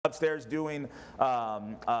upstairs doing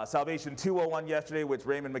Salvation 201 yesterday, which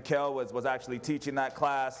Raymond McHale was actually teaching that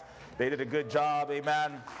class. They did a good job,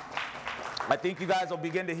 amen. I think you guys will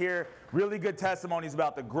begin to hear really good testimonies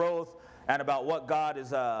about the growth and about what God is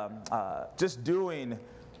just doing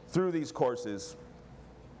through these courses.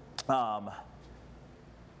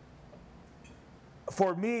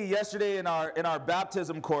 For me, yesterday in our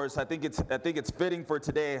baptism course, I think it's fitting for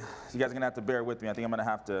today. You guys are gonna have to bear with me. I think I'm gonna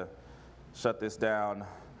have to shut this down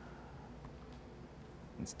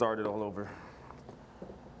and start it all over.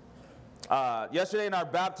 Yesterday in our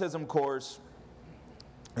baptism course,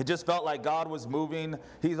 it just felt like God was moving.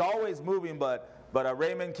 He's always moving, but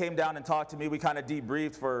Raymond came down and talked to me. We kind of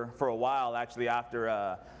debriefed for a while, actually, after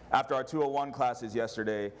our 201 classes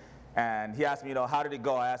yesterday. And he asked me, how did it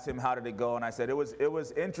go? I asked him, how did it go? And I said, it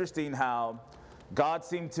was interesting how God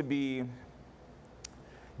seemed to be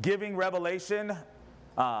giving revelation,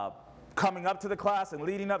 coming up to the class and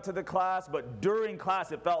leading up to the class, but during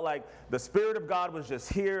class it felt like the Spirit of God was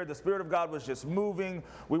just here, the Spirit of God was just moving.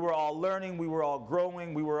 We were all learning, we were all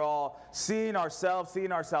growing, we were all seeing ourselves,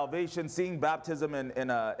 seeing our salvation, seeing baptism in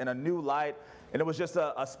a new light, and it was just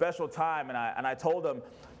a special time. And I told him,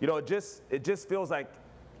 it just feels like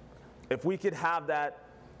if we could have that,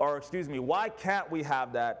 why can't we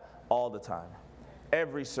have that all the time?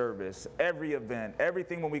 Every service, every event,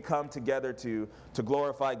 everything when we come together to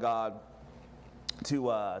glorify God,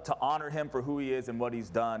 to honor Him for who He is and what He's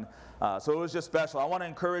done. So it was just special. I want to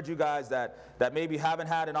encourage you guys that maybe haven't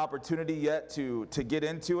had an opportunity yet to get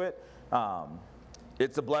into it.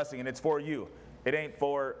 It's a blessing, and it's for you. It ain't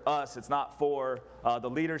for us. It's not for the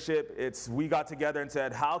leadership. We got together and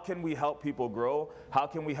said, how can we help people grow? How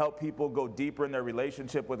can we help people go deeper in their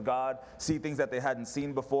relationship with God, see things that they hadn't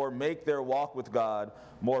seen before, make their walk with God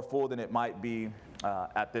more full than it might be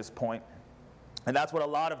at this point? And that's what a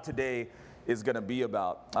lot of today is going to be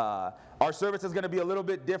about. Our service is going to be a little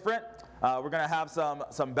bit different. We're going to have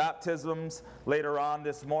some baptisms later on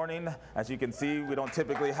this morning. As you can see, we don't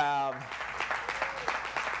typically have...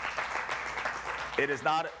 It's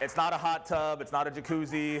not a hot tub, it's not a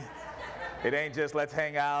jacuzzi. It ain't just let's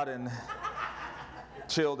hang out and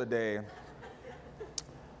chill today.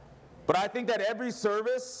 But I think that every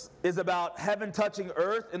service is about heaven touching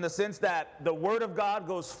earth in the sense that the Word of God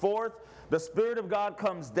goes forth, the Spirit of God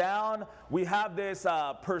comes down. We have this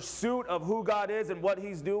pursuit of who God is and what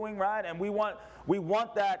He's doing, right? And we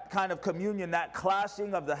want that kind of communion, that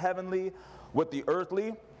clashing of the heavenly with the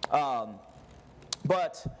earthly.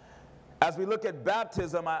 But as we look at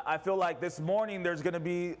baptism, I feel like this morning there's going to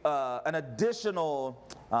be an additional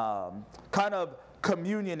kind of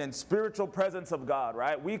communion and spiritual presence of God,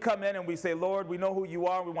 right? We come in and we say, Lord, we know who you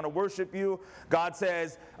are. We want to worship you. God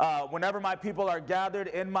says, whenever my people are gathered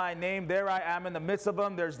in my name, there I am in the midst of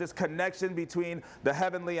them. There's this connection between the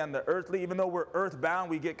heavenly and the earthly. Even though we're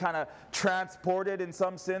earthbound, we get kind of transported in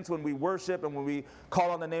some sense when we worship and when we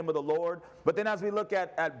call on the name of the Lord. But then as we look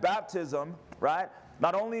at baptism, right?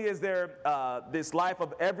 Not only is there this life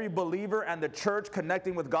of every believer and the church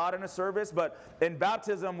connecting with God in a service, but in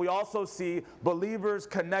baptism we also see believers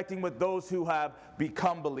connecting with those who have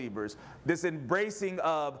become believers. This embracing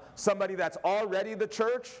of somebody that's already the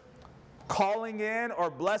church, calling in or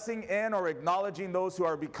blessing in or acknowledging those who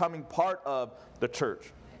are becoming part of the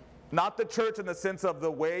church. Not the church in the sense of the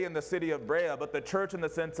way in the city of Brea, but the church in the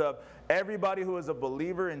sense of everybody who is a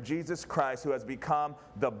believer in Jesus Christ who has become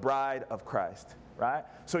the bride of Christ. Right?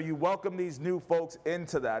 So you welcome these new folks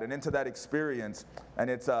into that and into that experience,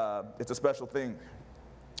 and it's a special thing.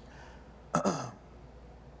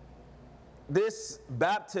 This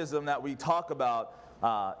baptism that we talk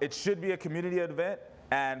about, it should be a community event,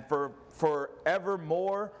 and for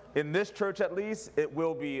forevermore, in this church at least, it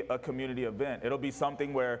will be a community event. It'll be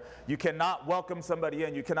something where you cannot welcome somebody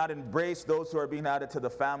in, you cannot embrace those who are being added to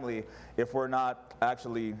the family if we're not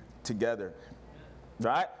actually together.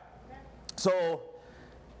 Right? So,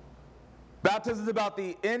 baptism is about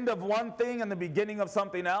the end of one thing and the beginning of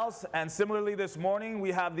something else. And similarly, this morning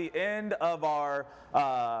we have the end of our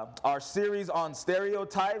series on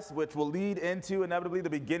StereoTypes, which will lead into inevitably the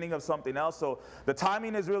beginning of something else. So the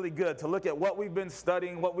timing is really good to look at what we've been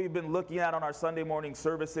studying, what we've been looking at on our Sunday morning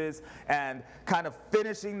services, and kind of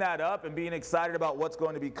finishing that up and being excited about what's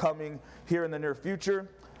going to be coming here in the near future.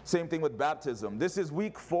 Same thing with baptism. This is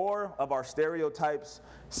week 4 of our StereoTypes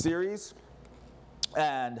series.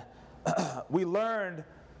 And we learned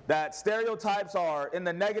that stereotypes are, in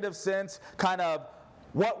the negative sense, kind of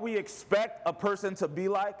what we expect a person to be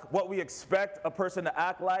like, what we expect a person to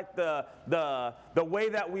act like, the way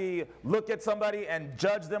that we look at somebody and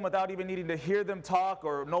judge them without even needing to hear them talk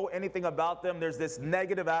or know anything about them. There's this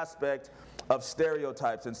negative aspect of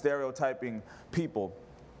stereotypes and stereotyping people.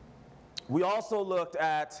 We also looked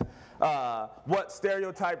at what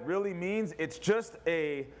stereotype really means. It's just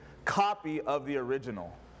a copy of the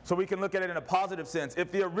original. So we can look at it in a positive sense.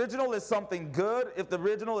 If the original is something good, if the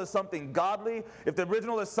original is something godly, if the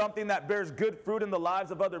original is something that bears good fruit in the lives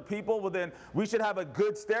of other people, well then we should have a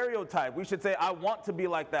good stereotype. We should say, I want to be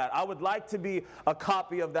like that. I would like to be a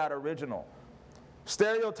copy of that original.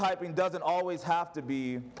 Stereotyping doesn't always have to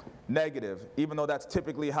be negative, even though that's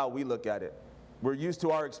typically how we look at it. We're used to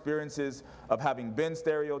our experiences of having been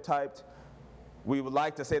stereotyped. We would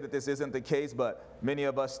like to say that this isn't the case, but many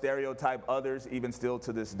of us stereotype others even still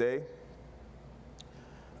to this day.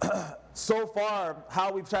 So far,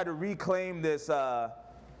 how we've tried to reclaim this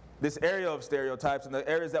area of stereotypes and the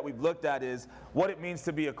areas that we've looked at is what it means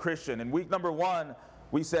to be a Christian. In week number 1,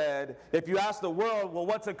 we said, if you ask the world, well,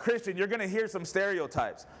 what's a Christian? You're going to hear some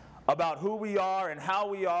stereotypes about who we are and how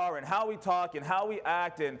we talk and how we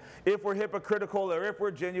act, and if we're hypocritical or if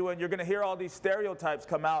we're genuine. You're going to hear all these stereotypes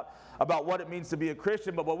come out about what it means to be a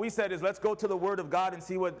Christian. But what we said is, let's go to the Word of God and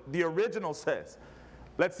see what the original says.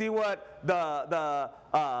 Let's see what the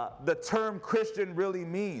term Christian really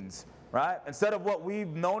means, right? Instead of what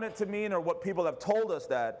we've known it to mean or what people have told us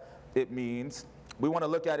that it means, we want to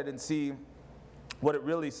look at it and see what it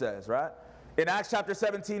really says, right? In Acts chapter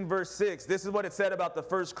 17, verse 6, this is what it said about the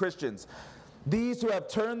first Christians. These who have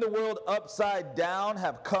turned the world upside down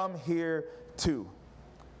have come here too.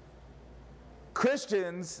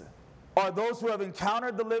 Christians are those who have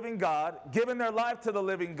encountered the living God, given their life to the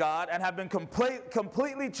living God, and have been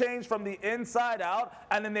completely changed from the inside out,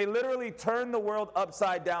 and then they literally turn the world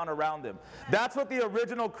upside down around them. That's what the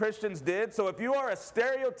original Christians did. So if you are a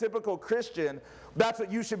stereotypical Christian, that's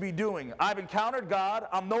what you should be doing. I've encountered God.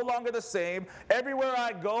 I'm no longer the same. Everywhere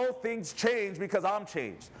I go, things change because I'm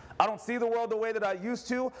changed. I don't see the world the way that I used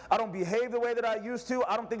to. I don't behave the way that I used to.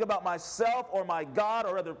 I don't think about myself or my God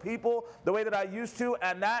or other people the way that I used to.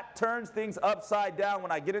 And that turns things upside down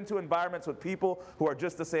when I get into environments with people who are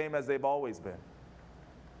just the same as they've always been.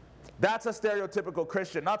 That's a stereotypical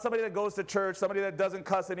Christian. Not somebody that goes to church, somebody that doesn't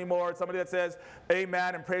cuss anymore, somebody that says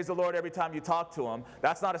amen and praise the Lord every time you talk to them.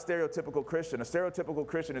 That's not a stereotypical Christian. A stereotypical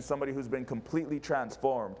Christian is somebody who's been completely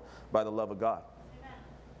transformed by the love of God.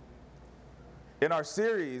 In our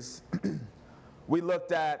series, we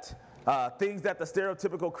looked at things that the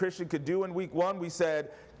stereotypical Christian could do. In week 1, we said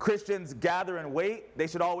Christians gather and wait. They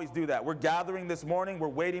should always do that. We're gathering this morning. We're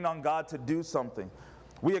waiting on God to do something.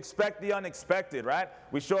 We expect the unexpected, right?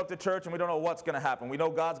 We show up to church and we don't know what's going to happen. We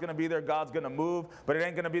know God's going to be there, God's going to move, but it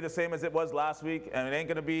ain't going to be the same as it was last week, and it ain't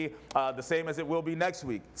going to be the same as it will be next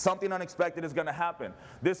week. Something unexpected is going to happen.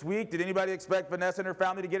 This week, did anybody expect Vanessa and her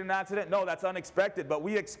family to get in an accident? No, that's unexpected, but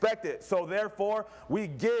we expect it. So therefore, we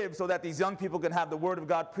give so that these young people can have the Word of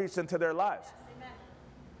God preached into their lives. Amen.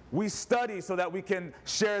 We study so that we can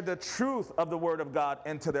share the truth of the Word of God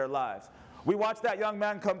into their lives. We watch that young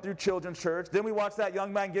man come through children's church. Then we watch that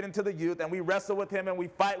young man get into the youth, and we wrestle with him, and we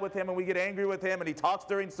fight with him, and we get angry with him, and he talks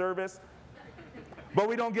during service. But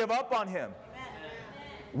we don't give up on him.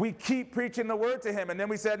 We keep preaching the word to him. And then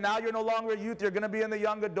we said, now you're no longer a youth. You're going to be in the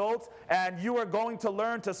young adults, and you are going to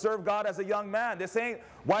learn to serve God as a young man. This ain't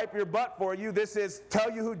wipe your butt for you. This is tell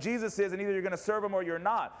you who Jesus is, and either you're going to serve him or you're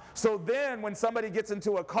not. So then when somebody gets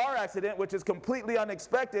into a car accident, which is completely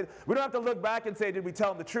unexpected, we don't have to look back and say, did we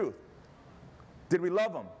tell him the truth? Did we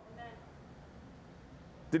love him? Amen.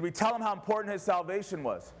 Did we tell him how important his salvation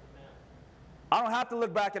was? Amen. I don't have to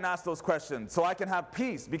look back and ask those questions, so I can have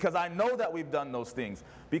peace because I know that we've done those things.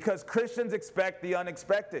 Because Christians expect the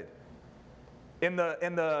unexpected. In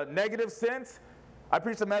the negative sense, I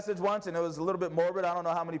preached a message once and it was a little bit morbid. I don't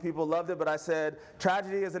know how many people loved it, but I said,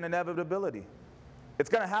 tragedy is an inevitability. It's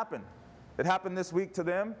going to happen. It happened this week to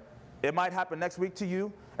them. It might happen next week to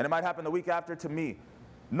you, and it might happen the week after to me.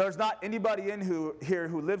 There's not anybody here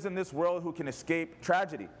who lives in this world who can escape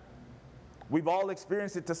tragedy. We've all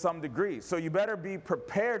experienced it to some degree. So you better be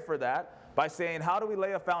prepared for that by saying, how do we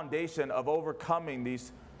lay a foundation of overcoming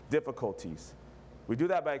these difficulties? We do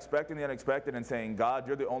that by expecting the unexpected and saying, God,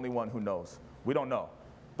 you're the only one who knows. We don't know.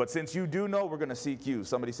 But since you do know, we're going to seek you.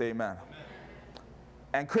 Somebody say amen. Amen.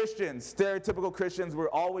 And Christians, stereotypical Christians, we're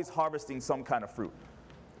always harvesting some kind of fruit.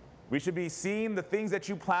 We should be seeing the things that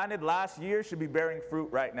you planted last year should be bearing fruit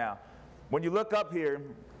right now. When you look up here,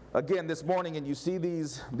 again, this morning, and you see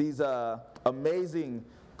these amazing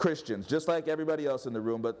Christians, just like everybody else in the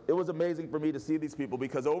room, but it was amazing for me to see these people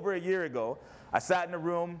because over a year ago, I sat in a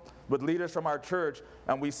room with leaders from our church,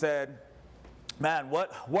 and we said, man,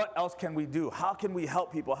 what else can we do? How can we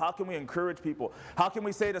help people? How can we encourage people? How can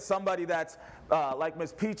we say to somebody that's like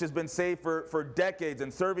Miss Peach has been saved for decades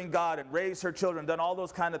and serving God and raised her children, done all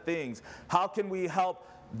those kind of things. How can we help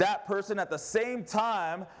that person at the same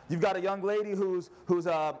time? You've got a young lady who's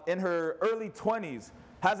in her early 20s,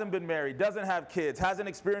 hasn't been married, doesn't have kids, hasn't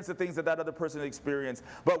experienced the things that other person experienced.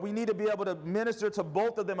 But we need to be able to minister to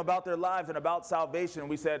both of them about their lives and about salvation. And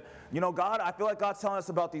we said, God, I feel like God's telling us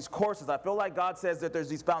about these courses. I feel like God says that there's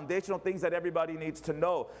these foundational things that everybody needs to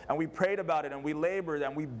know. And we prayed about it, and we labored,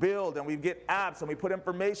 and we build, and we get apps, and we put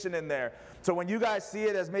information in there. So when you guys see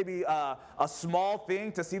it as maybe a small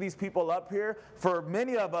thing to see these people up here, for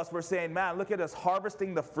many of us, we're saying, man, look at us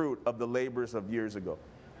harvesting the fruit of the labors of years ago.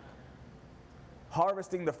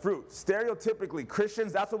 Harvesting the fruit. Stereotypically,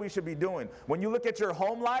 Christians, that's what we should be doing. When you look at your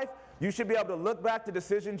home life, you should be able to look back to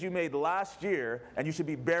decisions you made last year, and you should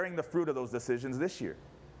be bearing the fruit of those decisions this year.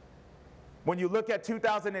 When you look at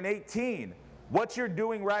 2018, what you're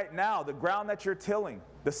doing right now, the ground that you're tilling,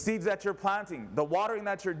 the seeds that you're planting, the watering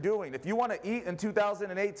that you're doing, if you want to eat in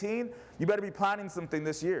 2018, you better be planting something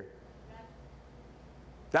this year.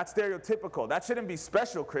 That's stereotypical. That shouldn't be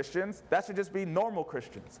special Christians. That should just be normal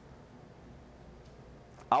Christians.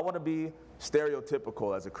 I want to be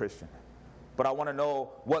stereotypical as a Christian, but I want to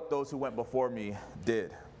know what those who went before me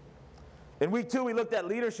did. In week 2, we looked at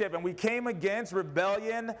leadership, and we came against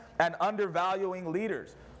rebellion and undervaluing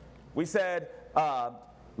leaders. We said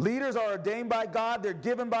leaders are ordained by God, they're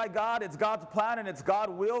given by God, it's God's plan and it's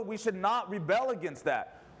God's will. We should not rebel against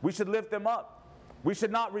that. We should lift them up. We should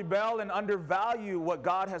not rebel and undervalue what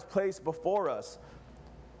God has placed before us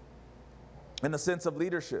in the sense of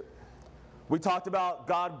leadership. We talked about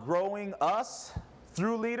God growing us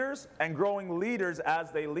through leaders and growing leaders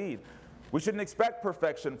as they lead. We shouldn't expect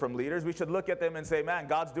perfection from leaders. We should look at them and say, man,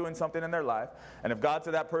 God's doing something in their life. And if God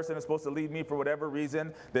said that person is supposed to lead me for whatever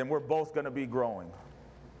reason, then we're both going to be growing.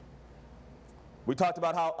 We talked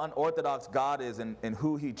about how unorthodox God is in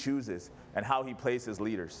who he chooses and how he places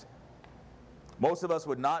leaders. Most of us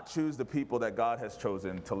would not choose the people that God has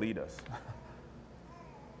chosen to lead us.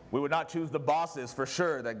 We would not choose the bosses for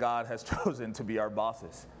sure that God has chosen to be our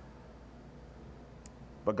bosses.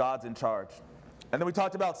 But God's in charge. And then we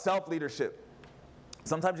talked about self-leadership.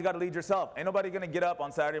 Sometimes you got to lead yourself. Ain't nobody going to get up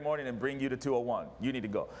on Saturday morning and bring you to 201. You need to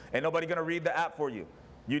go. Ain't nobody going to read the app for you.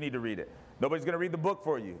 You need to read it. Nobody's going to read the book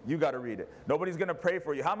for you. You got to read it. Nobody's going to pray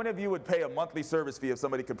for you. How many of you would pay a monthly service fee if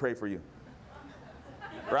somebody could pray for you?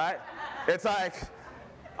 Right? It's like,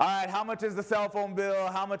 all right, how much is the cell phone bill?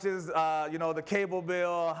 How much is, the cable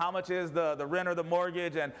bill? How much is the rent or the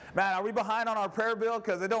mortgage? And, man, are we behind on our prayer bill?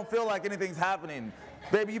 Because it don't feel like anything's happening.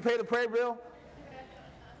 Baby, you pay the prayer bill?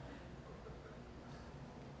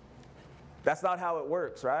 That's not how it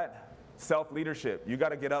works, right? Self-leadership. You got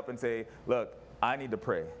to get up and say, look, I need to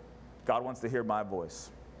pray. God wants to hear my voice.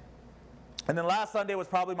 And then last Sunday was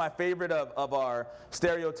probably my favorite of our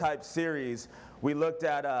StereoTypes series. We looked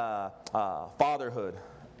at fatherhood,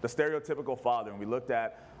 the stereotypical father, and we looked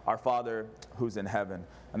at our Father who's in heaven.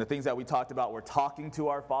 And the things that we talked about were talking to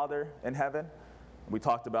our Father in heaven. We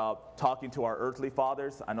talked about talking to our earthly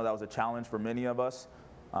fathers. I know that was a challenge for many of us.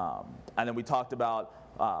 And then we talked about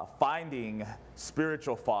finding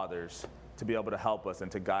spiritual fathers to be able to help us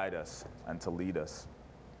and to guide us and to lead us.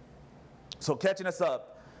 So catching us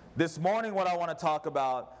up, this morning what I want to talk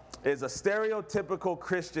about is a stereotypical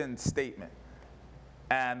Christian statement.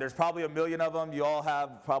 And there's probably a million of them. You all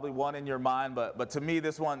have probably one in your mind, but to me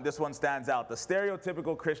this one stands out. The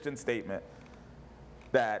stereotypical Christian statement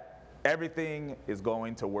that everything is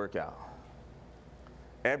going to work out.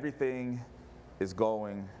 Everything is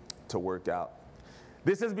going to work out.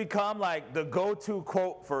 This has become like the go-to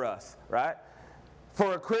quote for us, right?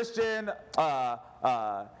 For a Christian,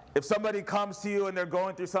 if somebody comes to you and they're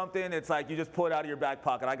going through something, it's like you just pull it out of your back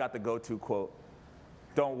pocket. I got the go-to quote.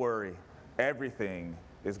 Don't worry. Everything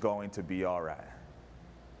is going to be all right.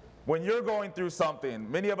 When you're going through something,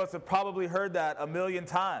 many of us have probably heard that a million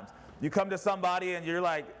times. You come to somebody and you're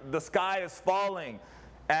like, the sky is falling,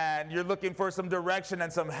 and you're looking for some direction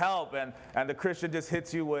and some help, and the Christian just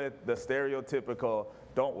hits you with the stereotypical,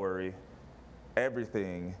 don't worry,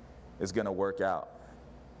 everything is going to work out.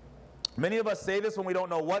 Many of us say this when we don't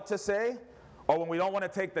know what to say, or when we don't want to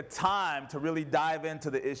take the time to really dive into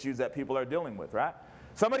the issues that people are dealing with, right?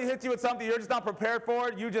 Somebody hits you with something you're just not prepared for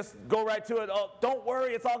it, you just go right to it. Oh, don't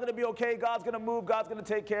worry, it's all going to be okay. God's going to move. God's going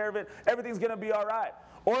to take care of it. Everything's going to be all right.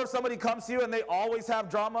 Or if somebody comes to you and they always have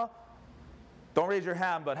drama, don't raise your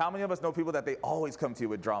hand, but how many of us know people that they always come to you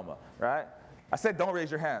with drama, right? I said don't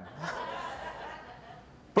raise your hand.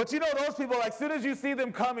 But you know those people, like, as soon as you see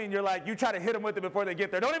them coming, you're like, you try to hit them with it before they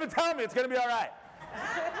get there. Don't even tell me, it's going to be all right.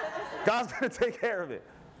 God's going to take care of it.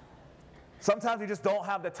 Sometimes we just don't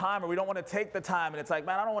have the time, or we don't want to take the time, and it's like,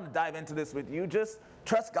 man, I don't want to dive into this with you. Just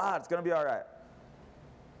trust God. It's going to be all right.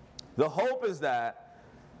 The hope is that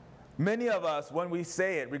many of us, when we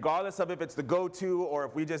say it, regardless of if it's the go-to or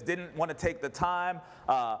if we just didn't want to take the time,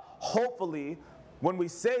 hopefully, when we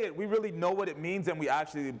say it, we really know what it means and we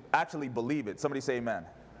actually believe it. Somebody say amen.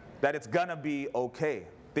 That it's going to be okay.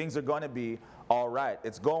 Things are going to be all right.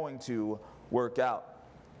 It's going to work out.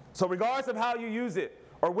 So regardless of how you use it,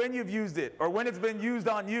 or when you've used it, or when it's been used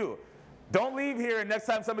on you, don't leave here and next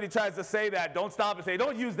time somebody tries to say that, don't stop and say,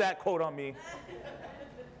 don't use that quote on me.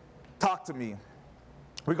 Talk to me.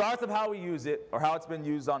 Regardless of how we use it or how it's been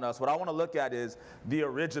used on us, what I want to look at is the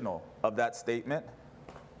original of that statement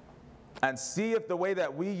and see if the way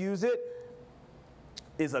that we use it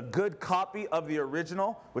is a good copy of the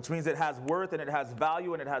original, which means it has worth and it has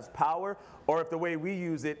value and it has power, or if the way we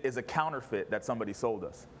use it is a counterfeit that somebody sold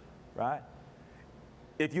us, right?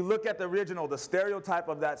 If you look at the original, the stereotype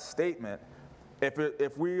of that statement,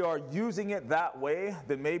 if we are using it that way,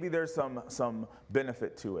 then maybe there's some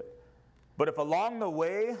benefit to it. But if along the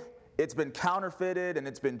way it's been counterfeited and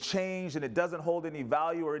it's been changed and it doesn't hold any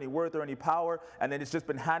value or any worth or any power, and then it's just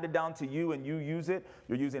been handed down to you and you use it,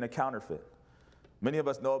 you're using a counterfeit. Many of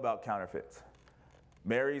us know about counterfeits.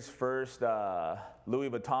 Mary's first Louis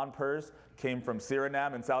Vuitton purse came from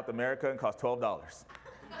Suriname in South America and cost $12.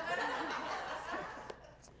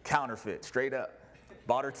 Counterfeit, straight up.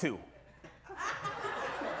 Bought her 2.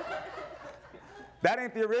 That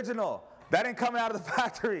ain't the original. That ain't coming out of the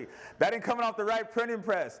factory. That ain't coming off the right printing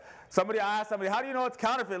press. I asked somebody, how do you know it's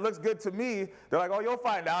counterfeit? It looks good to me. They're like, oh, you'll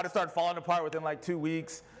find out. It started falling apart within like 2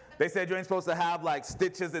 weeks. They said you ain't supposed to have like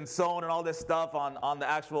stitches and sewn and all this stuff on the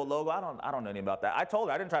actual logo. I don't know anything about that. I told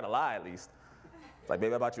her, I didn't try to lie at least. It's like,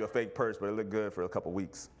 baby, I bought you a fake purse, but it looked good for a couple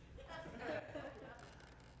weeks.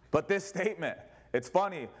 But this statement, it's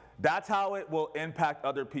funny. That's how it will impact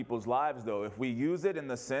other people's lives, though. If we use it in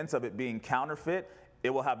the sense of it being counterfeit,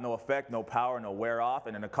 it will have no effect, no power, no wear off,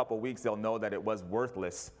 and in a couple weeks they'll know that it was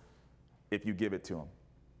worthless if you give it to them,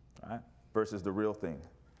 right? Versus the real thing.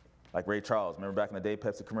 Like Ray Charles, remember back in the day,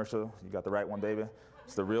 Pepsi commercial? You got the right one, baby?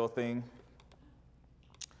 It's the real thing.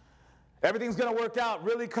 Everything's going to work out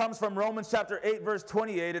really comes from Romans chapter 8, verse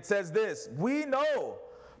 28. It says this, we know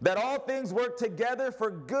that all things work together for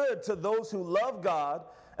good to those who love God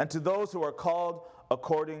and to those who are called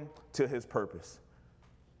according to his purpose.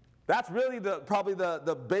 That's really probably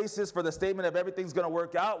the basis for the statement of everything's going to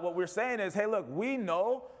work out. What we're saying is, hey, look, we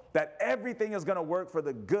know that everything is going to work for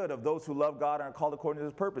the good of those who love God and are called according to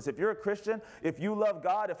his purpose. If you're a Christian, if you love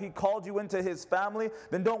God, if he called you into his family,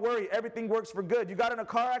 then don't worry. Everything works for good. You got in a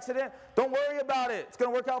car accident? Don't worry about it. It's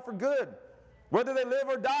going to work out for good. Whether they live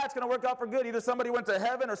or die, it's going to work out for good. Either somebody went to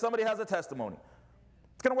heaven or somebody has a testimony.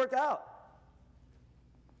 It's going to work out.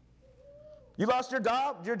 You lost your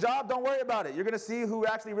job, don't worry about it. You're going to see who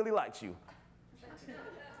actually really likes you.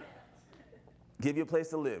 Give you a place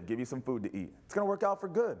to live, give you some food to eat. It's going to work out for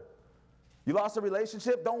good. You lost a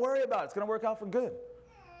relationship, don't worry about it. It's going to work out for good.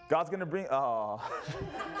 God's going to bring, oh.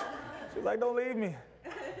 She's like, don't leave me.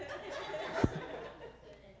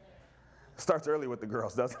 Starts early with the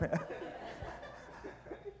girls, doesn't it?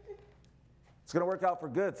 It's going to work out for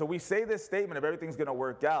good. So we say this statement of everything's going to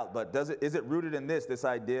work out, but is it rooted in this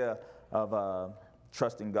idea of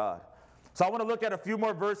trusting God? So I want to look at a few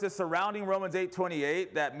more verses surrounding Romans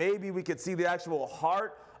 8:28 that maybe we could see the actual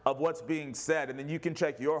heart of what's being said, and then you can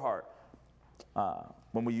check your heart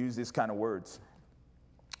when we use these kind of words.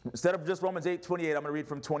 Instead of just Romans 8:28, I'm going to read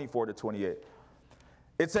from 24 to 28.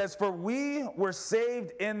 It says, for we were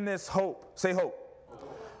saved in this hope. Say hope.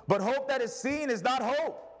 But hope that is seen is not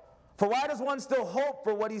hope. For why does one still hope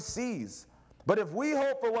for what he sees? But if we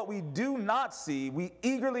hope for what we do not see, we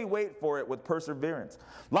eagerly wait for it with perseverance.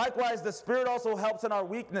 Likewise, the Spirit also helps in our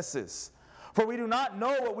weaknesses. For we do not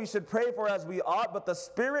know what we should pray for as we ought, but the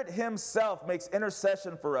Spirit himself makes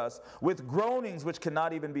intercession for us with groanings which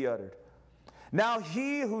cannot even be uttered. Now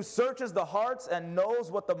he who searches the hearts and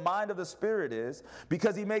knows what the mind of the Spirit is,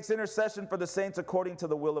 because he makes intercession for the saints according to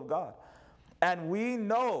the will of God. And we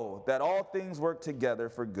know that all things work together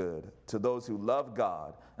for good to those who love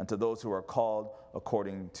God and to those who are called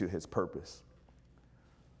according to his purpose.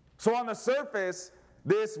 So on the surface,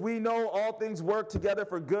 we know all things work together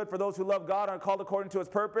for good for those who love God and are called according to his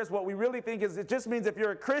purpose. What we really think is it just means if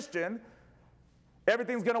you're a Christian,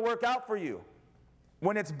 everything's going to work out for you.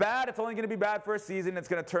 When it's bad, it's only going to be bad for a season. It's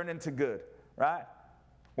going to turn into good, right?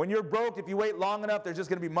 When you're broke, if you wait long enough, there's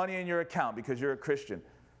just going to be money in your account because you're a Christian.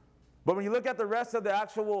 But when you look at the rest of the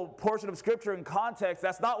actual portion of Scripture in context,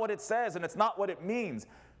 that's not what it says, and it's not what it means.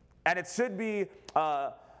 And it should be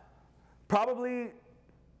probably,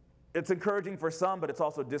 it's encouraging for some, but it's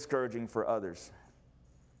also discouraging for others.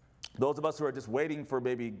 Those of us who are just waiting for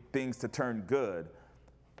maybe things to turn good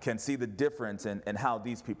can see the difference in how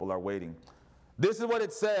these people are waiting. This is what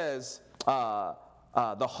it says,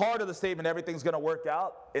 the heart of the statement, everything's going to work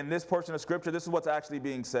out. In this portion of Scripture, this is what's actually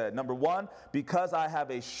being said. Number one, because I have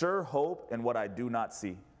a sure hope in what I do not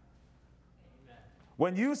see. Amen.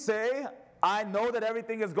 When you say, I know that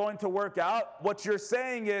everything is going to work out, what you're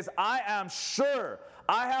saying is, I am sure.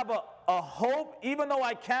 I have a hope, even though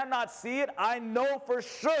I cannot see it, I know for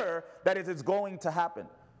sure that it is going to happen.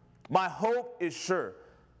 My hope is sure.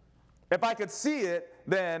 If I could see it,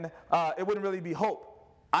 then it wouldn't really be hope.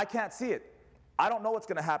 I can't see it. I don't know what's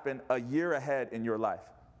going to happen a year ahead in your life.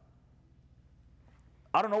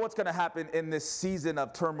 I don't know what's going to happen in this season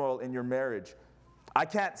of turmoil in your marriage. I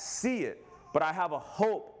can't see it, but I have a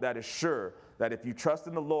hope that is sure that if you trust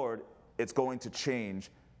in the Lord, it's going to change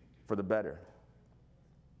for the better.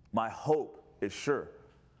 My hope is sure.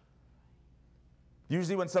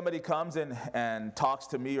 Usually when somebody comes in and talks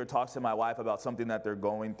to me or talks to my wife about something that they're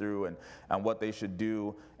going through and what they should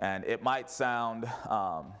do, and it might sound,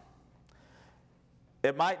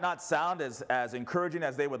 it might not sound as encouraging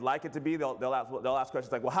as they would like it to be. They'll ask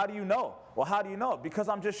questions like, well, how do you know? Well, how do you know? Because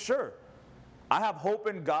I'm just sure. I have hope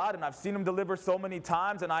in God, and I've seen him deliver so many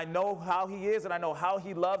times, and I know how he is, and I know how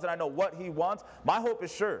he loves, and I know what he wants. My hope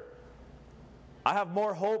is sure. I have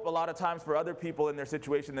more hope a lot of times for other people in their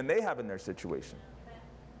situation than they have in their situation.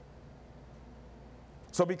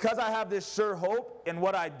 So because I have this sure hope in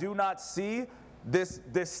what I do not see, this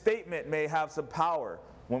statement may have some power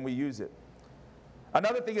when we use it.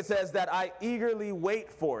 Another thing it says that I eagerly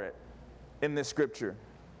wait for it in this scripture.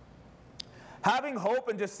 Having hope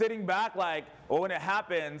and just sitting back like, well, when it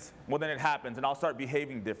happens, well, then it happens, and I'll start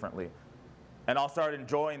behaving differently. And I'll start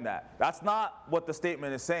enjoying that. That's not what the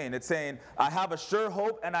statement is saying. It's saying, I have a sure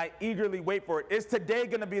hope and I eagerly wait for it. Is today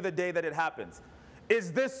going to be the day that it happens?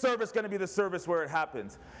 Is this service going to be the service where it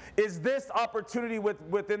happens? Is this opportunity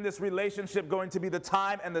within this relationship going to be the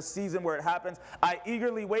time and the season where it happens? I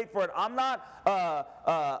eagerly wait for it. I'm not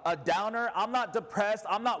a downer. I'm not depressed.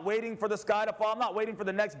 I'm not waiting for the sky to fall. I'm not waiting for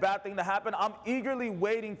the next bad thing to happen. I'm eagerly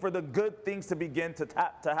waiting for the good things to begin to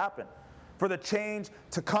happen, for the change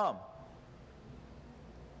to come.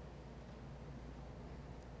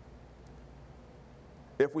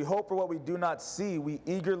 If we hope for what we do not see, we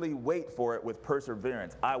eagerly wait for it with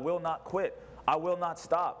perseverance. I will not quit. I will not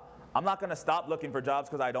stop. I'm not going to stop looking for jobs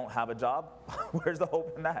because I don't have a job. Where's the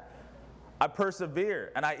hope in that? I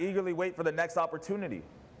persevere, and I eagerly wait for the next opportunity.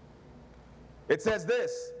 It says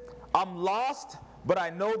this, I'm lost, but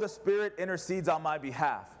I know the Spirit intercedes on my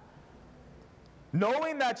behalf.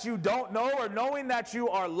 Knowing that you don't know, or knowing that you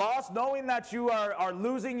are lost, knowing that you are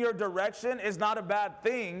losing your direction is not a bad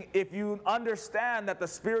thing if you understand that the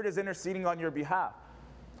Spirit is interceding on your behalf.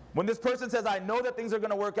 When this person says, I know that things are going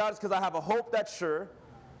to work out, it's because I have a hope that's sure.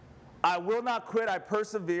 I will not quit, I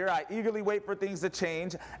persevere, I eagerly wait for things to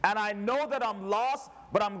change, and I know that I'm lost,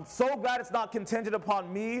 but I'm so glad it's not contingent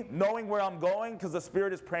upon me knowing where I'm going, because the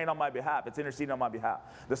Spirit is praying on my behalf. It's interceding on my behalf.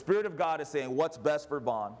 The Spirit of God is saying, what's best for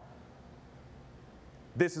Vaughn?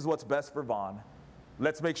 This is what's best for Vaughn.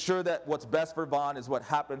 Let's make sure that what's best for Vaughn is what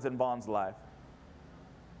happens in Vaughn's life.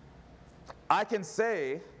 I can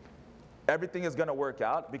say everything is going to work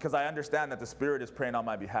out because I understand that the Spirit is praying on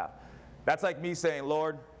my behalf. That's like me saying,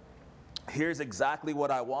 Lord, here's exactly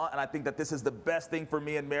what I want, and I think that this is the best thing for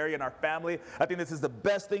me and Mary and our family. I think this is the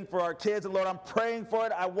best thing for our kids, and Lord, I'm praying for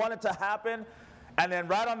it. I want it to happen. And then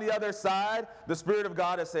right on the other side, the Spirit of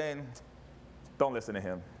God is saying, don't listen to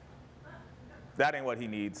him. That ain't what he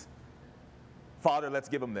needs. Father, let's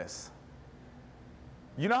give him this.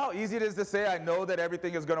 You know how easy it is to say, I know that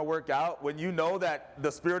everything is going to work out, when you know that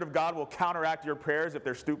the Spirit of God will counteract your prayers if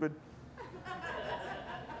they're stupid?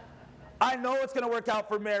 I know it's going to work out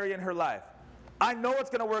for Mary in her life. I know it's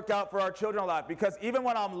going to work out for our children's life, because even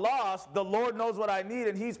when I'm lost, the Lord knows what I need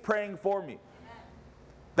and he's praying for me.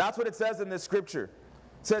 That's what it says in this scripture.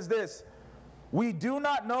 It says this, we do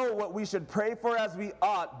not know what we should pray for as we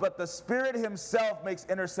ought, but the Spirit himself makes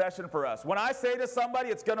intercession for us. When I say to somebody,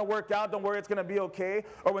 it's going to work out, don't worry, it's going to be okay,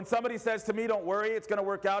 or when somebody says to me, don't worry, it's going to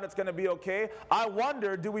work out, it's going to be okay, I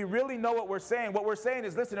wonder, do we really know what we're saying? What we're saying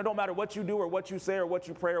is, listen, it don't matter what you do or what you say or what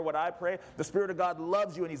you pray or what I pray, the Spirit of God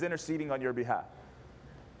loves you and he's interceding on your behalf.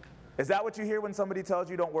 Is that what you hear when somebody tells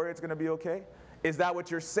you, don't worry, it's going to be okay? Is that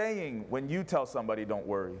what you're saying when you tell somebody, don't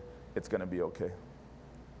worry, it's going to be okay?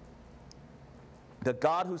 The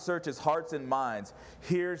God who searches hearts and minds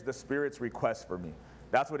hears the Spirit's request for me.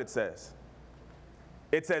 That's what it says.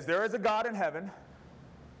 It says there is a God in heaven.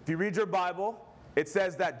 If you read your Bible, it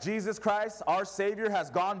says that Jesus Christ, our Savior, has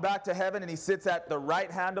gone back to heaven and he sits at the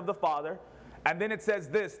right hand of the Father. And then it says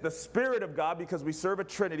this, the Spirit of God, because we serve a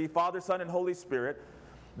Trinity, Father, Son, and Holy Spirit,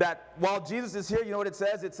 that while Jesus is here, you know what it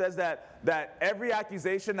says? It says that every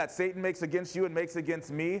accusation that Satan makes against you and makes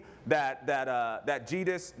against me, that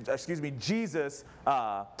Jesus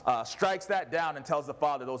strikes that down and tells the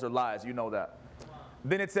Father those are lies. You know that.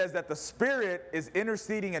 Then it says that the Spirit is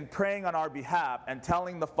interceding and praying on our behalf and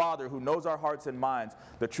telling the Father, who knows our hearts and minds,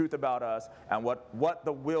 the truth about us and what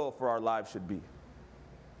the will for our lives should be.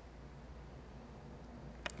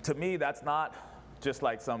 To me, that's not just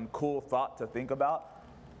like some cool thought to think about.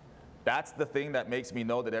 That's the thing that makes me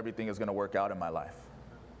know that everything is going to work out in my life.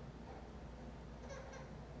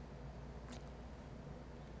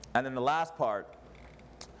 And then the last part,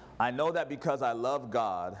 I know that because I love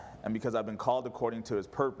God and because I've been called according to his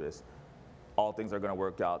purpose, all things are going to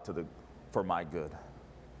work out for my good.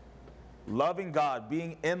 Loving God,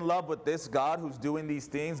 being in love with this God who's doing these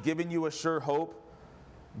things, giving you a sure hope,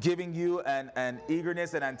 giving you an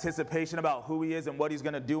eagerness and anticipation about who he is and what he's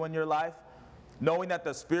going to do in your life, knowing that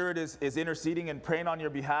the Spirit is interceding and praying on your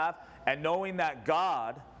behalf, and knowing that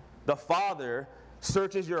God, the Father,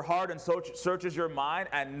 searches your heart and searches your mind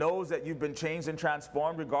and knows that you've been changed and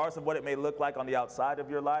transformed regardless of what it may look like on the outside of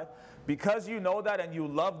your life. Because you know that and you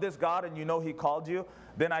love this God and you know he called you,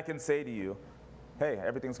 then I can say to you, hey,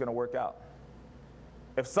 everything's going to work out.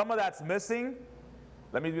 If some of that's missing,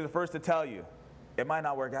 let me be the first to tell you, it might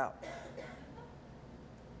not work out.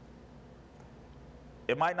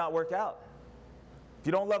 It might not work out. If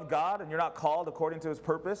you don't love God and you're not called according to his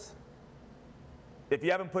purpose, if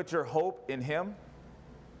you haven't put your hope in him,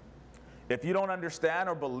 if you don't understand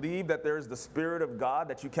or believe that there is the Spirit of God,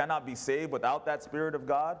 that you cannot be saved without that Spirit of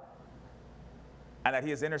God, and that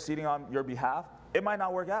he is interceding on your behalf, it might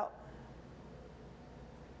not work out.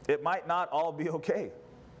 It might not all be okay.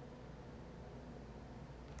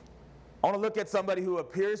 I want to look at somebody who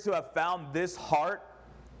appears to have found this heart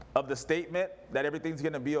of the statement that everything's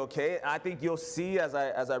going to be okay. And I think you'll see as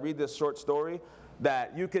I read this short story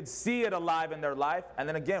that you could see it alive in their life. And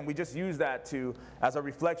then again, we just use that as a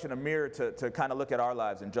reflection, a mirror to kind of look at our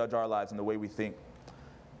lives and judge our lives and the way we think.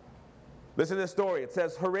 Listen to this story. It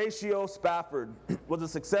says, Horatio Spafford was a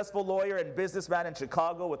successful lawyer and businessman in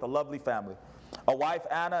Chicago with a lovely family, a wife,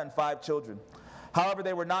 Anna, and 5 children. However,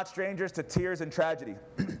 they were not strangers to tears and tragedy.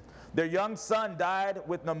 Their young son died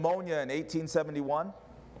with pneumonia in 1871.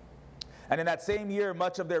 And in that same year,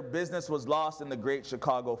 much of their business was lost in the Great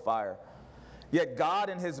Chicago Fire. Yet God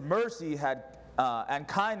in his mercy and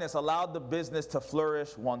kindness allowed the business to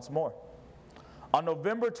flourish once more. On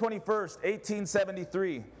November 21st,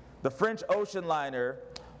 1873, the French ocean liner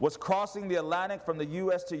was crossing the Atlantic from the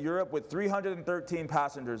U.S. to Europe with 313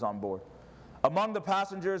 passengers on board. Among the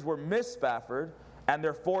passengers were Miss Spafford and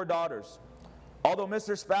their 4 daughters. Although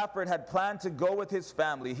Mr. Spafford had planned to go with his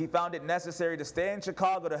family, he found it necessary to stay in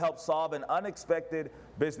Chicago to help solve an unexpected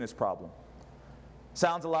business problem.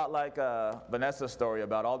 Sounds a lot like Vanessa's story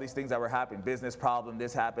about all these things that were happening. Business problem,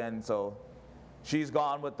 this happened, so she's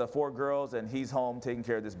gone with the 4 girls and he's home taking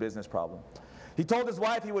care of this business problem. He told his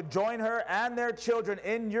wife he would join her and their children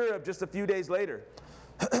in Europe just a few days later.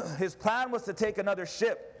 His plan was to take another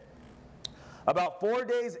ship. About 4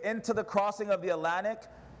 days into the crossing of the Atlantic,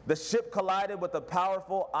 the ship collided with a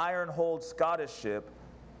powerful iron-hulled Scottish ship.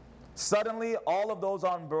 Suddenly, all of those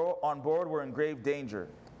on board were in grave danger.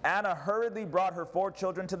 Anna hurriedly brought her 4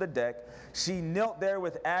 children to the deck. She knelt there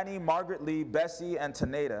with Annie, Margaret Lee, Bessie, and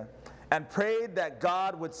Taneda, and prayed that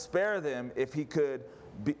God would spare them if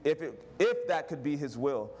that could be his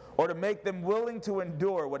will, or to make them willing to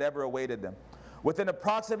endure whatever awaited them. Within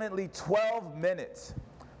approximately 12 minutes,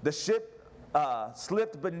 the ship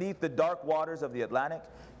slipped beneath the dark waters of the Atlantic,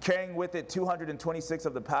 carrying with it 226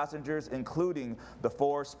 of the passengers, including the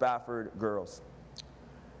 4 Spafford girls.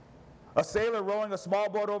 A sailor rowing a small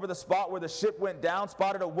boat over the spot where the ship went down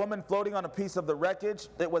spotted a woman floating on a piece of the wreckage.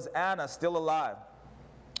 It was Anna, still alive.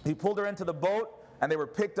 He pulled her into the boat, and they were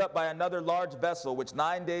picked up by another large vessel, which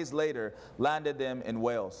 9 days later landed them in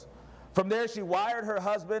Wales. From there, she wired her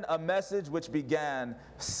husband a message which began,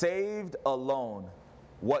 "Saved alone,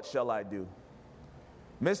 what shall I do?"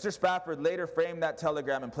 Mr. Spafford later framed that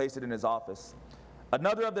telegram and placed it in his office.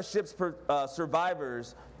 Another of the ship's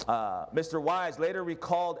survivors, Mr. Wise, later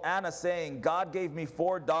recalled Anna saying, "God gave me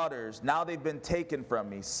 4 daughters. Now they've been taken from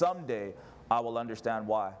me. Someday I will understand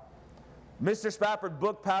why." Mr. Spafford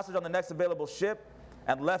booked passage on the next available ship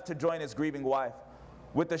and left to join his grieving wife.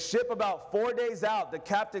 With the ship about 4 days out, the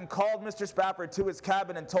captain called Mr. Spafford to his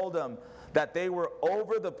cabin and told him that they were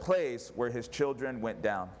over the place where his children went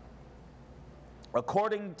down.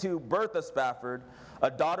 According to Bertha Spafford,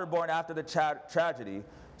 a daughter born after the tragedy,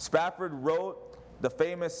 Spafford wrote the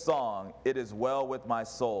famous song, "It Is Well With My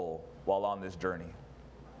Soul," while on this journey.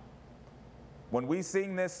 When we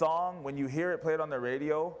sing this song, when you hear it played on the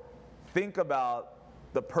radio, think about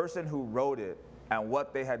the person who wrote it and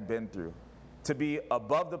what they had been through. To be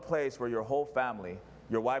above the place where your whole family,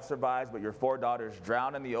 your wife survives, but your 4 daughters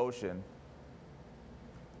drown in the ocean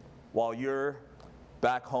while you're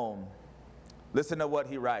back home. Listen to what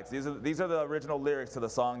he writes. These are the original lyrics to the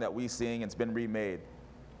song that we sing. It's been remade.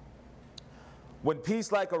 When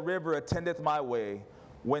peace like a river attendeth my way,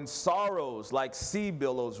 when sorrows like sea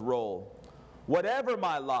billows roll, whatever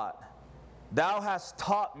my lot, thou hast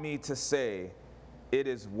taught me to say, it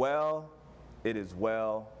is well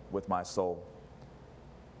with my soul.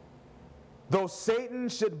 Though Satan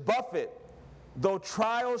should buffet, though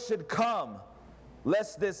trials should come,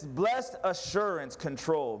 lest this blessed assurance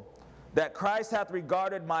control, that Christ hath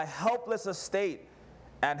regarded my helpless estate,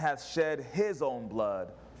 and hath shed his own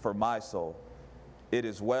blood for my soul. It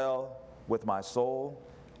is well with my soul,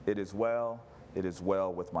 it is well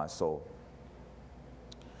with my soul.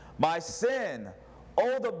 My sin,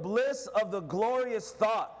 oh the bliss of the glorious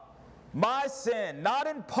thought, my sin, not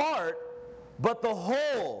in part, but the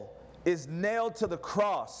whole, is nailed to the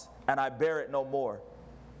cross, and I bear it no more.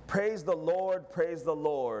 Praise the Lord,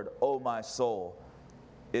 O my soul.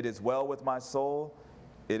 It is well with my soul,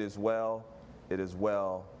 it is well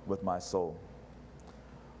with my soul.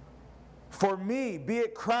 For me, be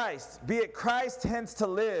it Christ hence to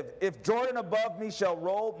live. If Jordan above me shall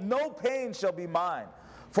roll, no pain shall be mine.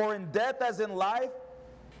 For in death as in life,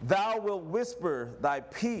 thou wilt whisper thy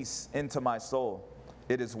peace into my soul.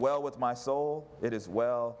 It is well with my soul, it is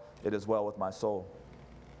well with my soul.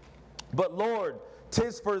 But Lord,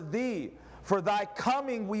 'tis for thee, for thy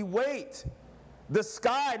coming we wait. The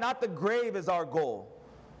sky, not the grave, is our goal.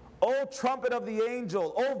 O trumpet of the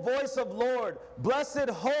angel, O voice of Lord, blessed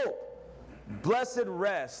hope, blessed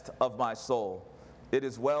rest of my soul. It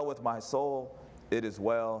is well with my soul, it is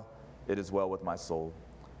well with my soul.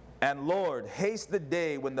 And Lord, haste the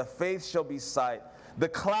day when the faith shall be sight, the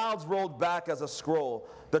clouds rolled back as a scroll,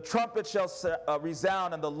 the trumpet shall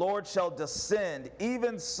resound, and the Lord shall descend.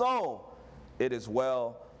 Even so, it is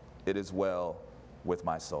well with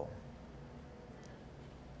my soul.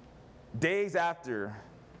 Days after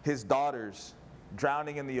his daughters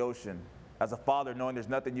drowning in the ocean, as a father knowing there's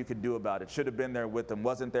nothing you could do about it, should have been there with them,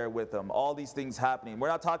 wasn't there with them, all these things happening. We're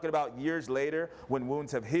not talking about years later when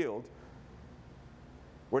wounds have healed.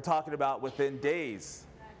 We're talking about within days.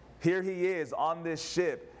 Here he is on this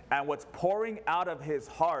ship, and what's pouring out of his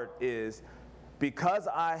heart is, because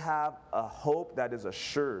I have a hope that is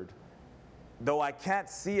assured, though I can't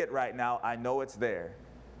see it right now, I know it's there.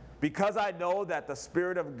 Because I know that the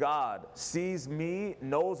Spirit of God sees me,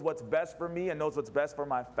 knows what's best for me, and knows what's best for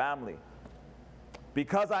my family.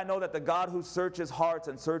 Because I know that the God who searches hearts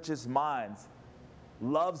and searches minds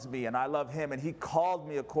loves me and I love him, and he called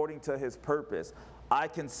me according to his purpose, I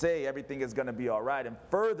can say everything is going to be all right. And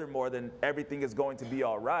furthermore than everything is going to be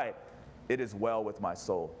all right, it is well with my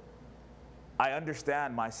soul. I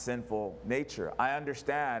understand my sinful nature. I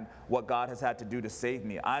understand what God has had to do to save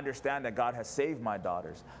me. I understand that God has saved my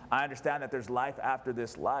daughters. I understand that there's life after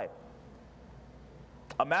this life.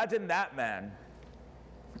 Imagine that man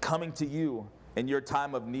coming to you in your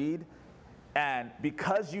time of need, and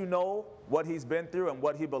because you know what he's been through and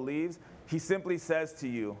what he believes, he simply says to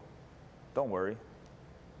you, don't worry,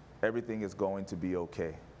 everything is going to be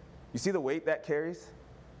okay. You see the weight that carries?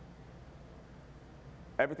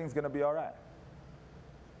 Everything's going to be all right.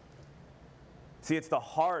 See, it's the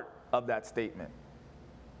heart of that statement.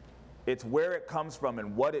 It's where it comes from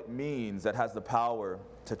and what it means that has the power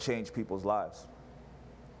to change people's lives.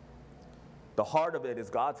 The heart of it is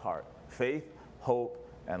God's heart: faith, hope,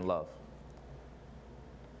 and love.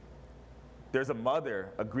 There's a mother,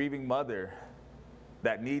 a grieving mother,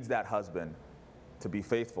 that needs that husband to be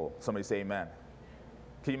faithful. Somebody say amen.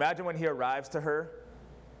 Can you imagine when he arrives to her,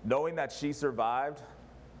 knowing that she survived,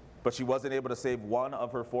 but she wasn't able to save one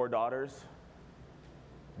of her 4 daughters?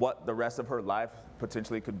 What the rest of her life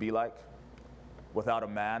potentially could be like without a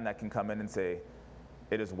man that can come in and say,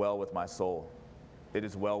 it is well with my soul. It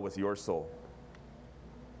is well with your soul.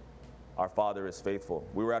 Our Father is faithful.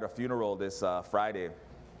 We were at a funeral this Friday,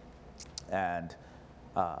 and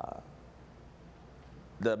the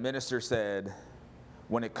minister said,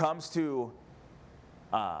 when it comes to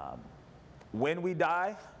when we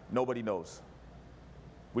die, nobody knows.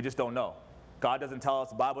 We just don't know. God doesn't tell us,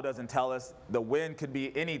 the Bible doesn't tell us. The when could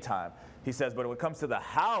be any time. He says, but when it comes to the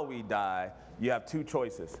how we die, you have two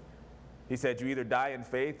choices. He said, you either die in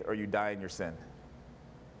faith or you die in your sin.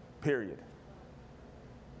 Period.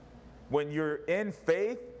 When you're in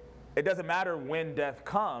faith, it doesn't matter when death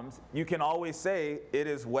comes. You can always say, it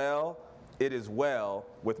is well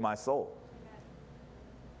with my soul.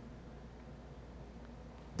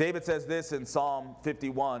 David says this in Psalm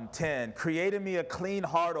 51:10, create in me a clean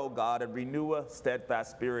heart, O God, and renew a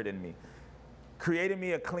steadfast spirit in me. Create in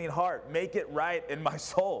me a clean heart. Make it right in my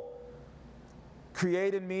soul.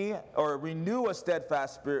 Create in me, or renew a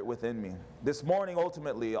steadfast spirit within me. This morning,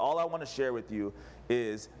 ultimately, all I want to share with you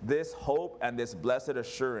is this hope and this blessed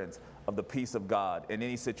assurance of the peace of God in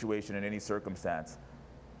any situation, in any circumstance,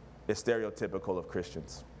 is stereotypical of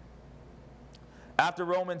Christians. After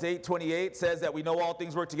Romans 8:28 says that we know all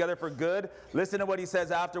things work together for good, listen to what he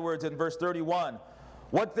says afterwards in verse 31.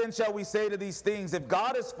 What then shall we say to these things? If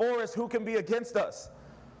God is for us, who can be against us?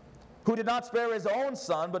 Who did not spare his own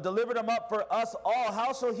son, but delivered him up for us all,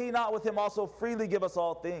 how shall he not with him also freely give us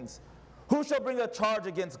all things? Who shall bring a charge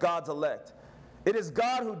against God's elect? It is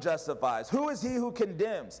God who justifies. Who is he who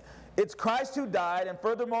condemns? It's Christ who died, and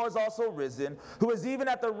furthermore is also risen, who is even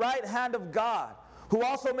at the right hand of God, who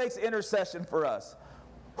also makes intercession for us.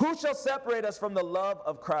 Who shall separate us from the love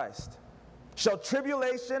of Christ? Shall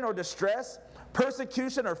tribulation or distress,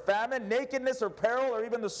 persecution or famine, nakedness or peril, or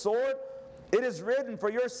even the sword? It is written, for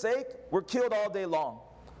your sake, we're killed all day long.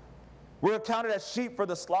 We're accounted as sheep for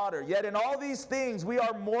the slaughter. Yet in all these things, we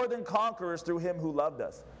are more than conquerors through him who loved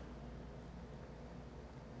us.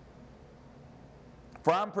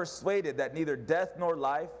 For I'm persuaded that neither death nor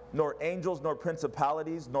life, nor angels nor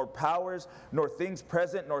principalities, nor powers, nor things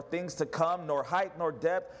present, nor things to come, nor height nor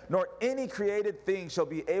depth, nor any created thing shall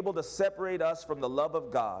be able to separate us from the love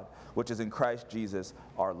of God, which is in Christ Jesus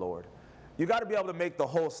our Lord. You got to be able to make the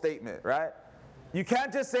whole statement, right? You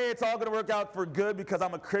can't just say it's all going to work out for good because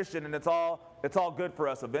I'm a Christian and it's all good for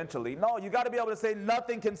us eventually. No, you got to be able to say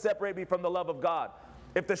nothing can separate me from the love of God.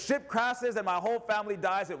 If the ship crashes and my whole family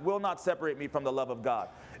dies, it will not separate me from the love of God.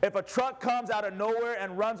 If a truck comes out of nowhere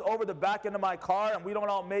and runs over the back end of my car and we don't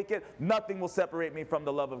all make it, nothing will separate me from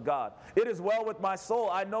the love of God. It is well with my soul.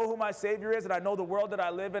 I know who my Savior is, and I know the world that I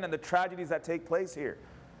live in and the tragedies that take place here.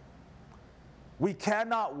 We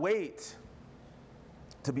cannot wait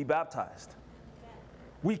to be baptized.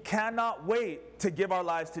 We cannot wait to give our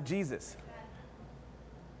lives to Jesus.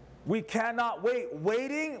 We cannot wait.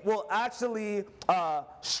 Waiting will actually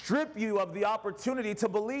strip you of the opportunity to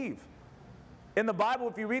believe. In the Bible,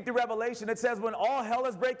 if you read through Revelation, it says when all hell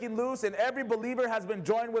is breaking loose and every believer has been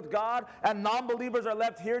joined with God and non-believers are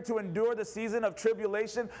left here to endure the season of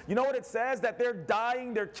tribulation, you know what it says? That they're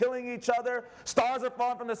dying, they're killing each other, stars are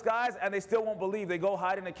falling from the skies, and they still won't believe. They go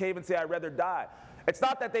hide in a cave and say, I'd rather die. It's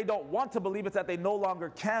not that they don't want to believe, it's that they no longer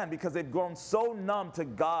can because they've grown so numb to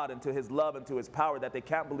God and to his love and to his power that they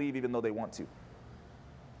can't believe even though they want to.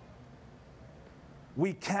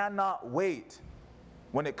 We cannot wait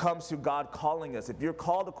when it comes to God calling us. If you're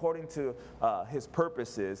called according to his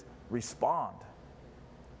purposes, respond.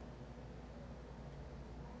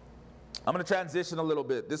 I'm going to transition a little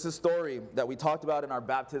bit. This is a story that we talked about in our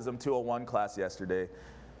Baptism 201 class yesterday.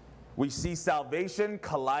 We see salvation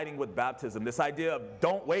colliding with baptism. This idea of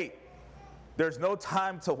don't wait. There's no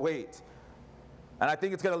time to wait. And I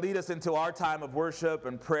think it's going to lead us into our time of worship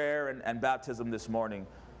and prayer and baptism this morning.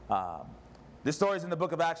 This story is in the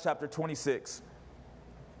book of Acts chapter 26.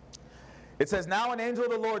 It says, now an angel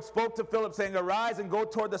of the Lord spoke to Philip saying, arise and go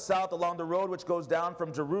toward the south along the road which goes down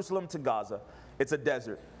from Jerusalem to Gaza. It's a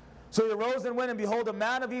desert. So he arose and went, and behold, a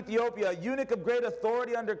man of Ethiopia, a eunuch of great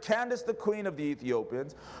authority under Candace, the queen of the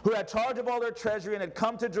Ethiopians, who had charge of all their treasury and had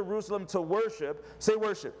come to Jerusalem to worship. Say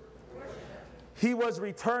worship. Worship. He was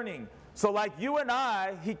returning. So like you and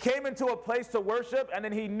I, he came into a place to worship, and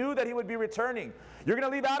then he knew that he would be returning. You're going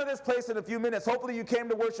to leave out of this place in a few minutes. Hopefully you came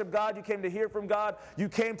to worship God. You came to hear from God. You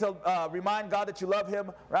came to remind God that you love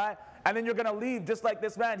him, right? And then you're going to leave just like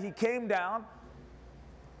this man. He came down,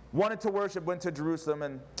 wanted to worship, went to Jerusalem,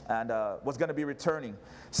 and was going to be returning.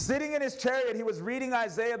 Sitting in his chariot, he was reading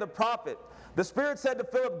Isaiah the prophet. The Spirit said to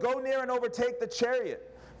Philip, go near and overtake the chariot.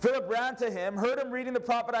 Philip ran to him, heard him reading the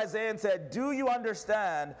prophet Isaiah, and said, do you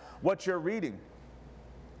understand what you're reading?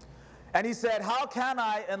 And he said, how can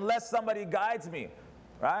I unless somebody guides me?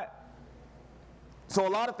 Right? So a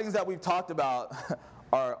lot of things that we've talked about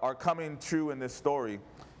are coming true in this story.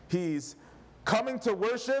 He's coming to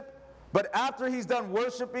worship, but after he's done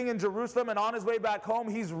worshiping in Jerusalem and on his way back home,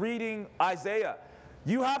 he's reading Isaiah.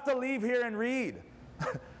 You have to leave here and read.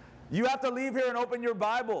 You have to leave here and open your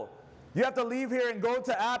Bible. You have to leave here and go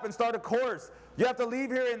to app and start a course. You have to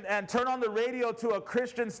leave here and turn on the radio to a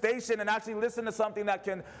Christian station and actually listen to something that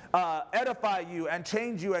can edify you and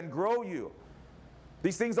change you and grow you.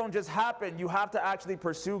 These things don't just happen. You have to actually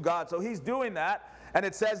pursue God. So he's doing that, and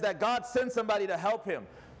it says that God sends somebody to help him.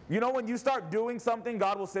 You know, when you start doing something,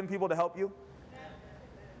 God will send people to help you.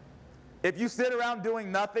 If you sit around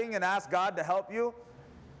doing nothing and ask God to help you,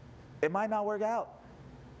 it might not work out.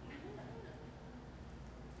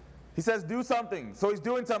 He says, do something. So he's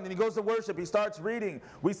doing something. He goes to worship. He starts reading.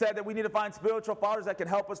 We said that we need to find spiritual fathers that can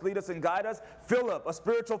help us, lead us, and guide us. Philip, a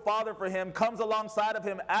spiritual father for him, comes alongside of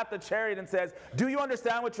him at the chariot and says, do you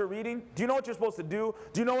understand what you're reading? Do you know what you're supposed to do?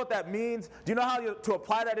 Do you know what that means? Do you know how to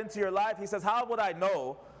apply that into your life? He says, how would I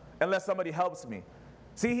know unless somebody helps me?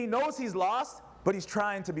 See, he knows he's lost, but he's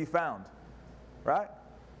trying to be found. Right?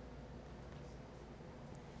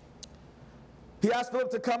 He asked Philip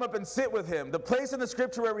to come up and sit with him. The place in the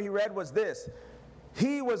scripture where he read was this.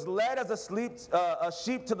 He was led as a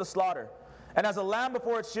sheep to the slaughter. And as a lamb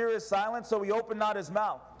before its shearer is silent, so he opened not his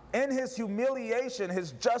mouth. In his humiliation,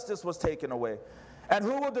 his justice was taken away. And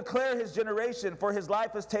who will declare his generation? For his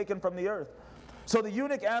life is taken from the earth. So the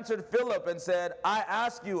eunuch answered Philip and said, I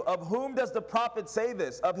ask you, of whom does the prophet say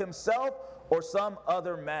this? Of himself or some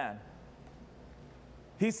other man?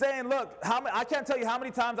 He's saying, look, I can't tell you how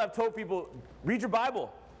many times I've told people, read your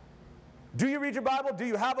Bible. Do you read your Bible? Do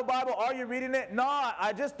you have a Bible? Are you reading it? No,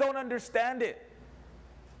 I just don't understand it.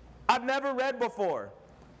 I've never read before.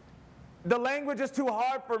 The language is too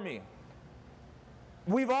hard for me.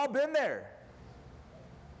 We've all been there.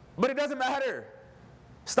 But it doesn't matter.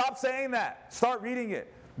 Stop saying that. Start reading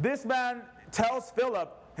it. This man tells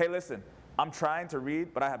Philip, hey, listen, I'm trying to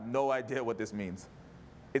read, but I have no idea what this means.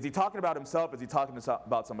 Is he talking about himself? Is he talking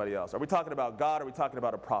about somebody else? Are we talking about God? Are we talking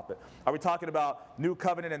about a prophet? Are we talking about New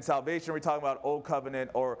Covenant and salvation? Are we talking about Old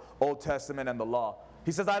Covenant or Old Testament and the law?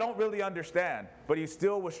 He says, I don't really understand, but he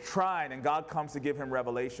still was trying, and God comes to give him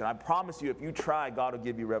revelation. I promise you, if you try, God will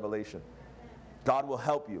give you revelation. God will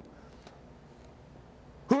help you.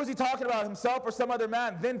 Who is he talking about, himself or some other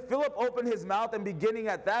man? Then Philip opened his mouth, and beginning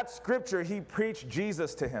at that scripture, he preached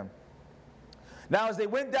Jesus to him. Now, as they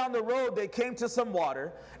went down the road, they came to some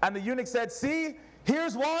water, and the eunuch said, see,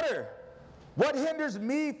 here's water. What hinders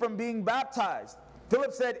me from being baptized?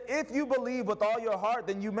 Philip said, if you believe with all your heart,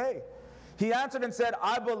 then you may. He answered and said,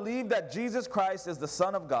 I believe that Jesus Christ is the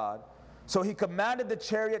Son of God. So he commanded the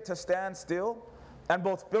chariot to stand still, and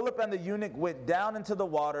both Philip and the eunuch went down into the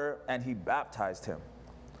water, and he baptized him.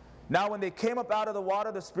 Now when they came up out of the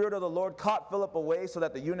water, the Spirit of the Lord caught Philip away, so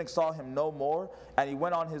that the eunuch saw him no more, and he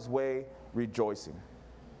went on his way rejoicing.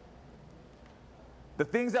 The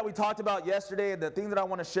things that we talked about yesterday and the thing that I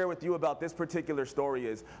want to share with you about this particular story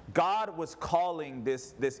is God was calling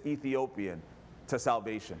this Ethiopian to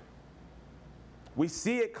salvation. We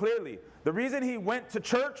see it clearly. The reason he went to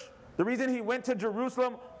church, the reason he went to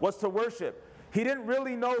Jerusalem was to worship. He didn't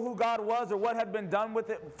really know who God was or what had been done with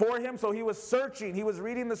it for him, so he was searching. He was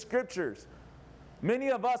reading the scriptures. Many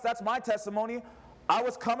of us, that's my testimony. I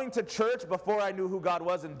was coming to church before I knew who God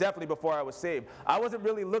was, and definitely before I was saved. I wasn't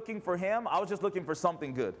really looking for him. I was just looking for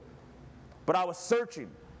something good. But I was searching.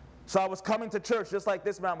 So I was coming to church just like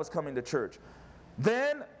this man was coming to church.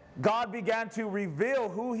 Then God began to reveal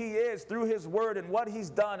who he is through his word and what he's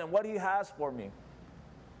done and what he has for me.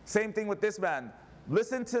 Same thing with this man.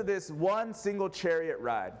 Listen to this one single chariot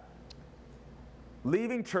ride.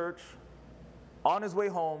 Leaving church, on his way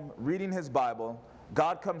home, reading his Bible,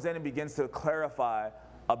 God comes in and begins to clarify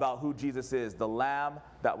about who Jesus is, the lamb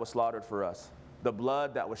that was slaughtered for us, the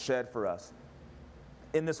blood that was shed for us.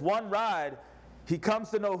 In this one ride, he comes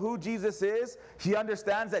to know who Jesus is. He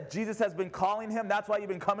understands that Jesus has been calling him. That's why you've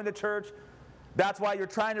been coming to church. That's why you're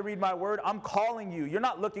trying to read my word. I'm calling you. You're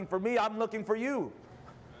not looking for me. I'm looking for you.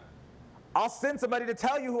 I'll send somebody to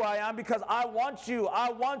tell you who I am because I want you. I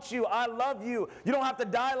want you. I love you. You don't have to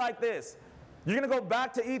die like this. You're going to go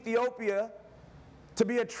back to Ethiopia to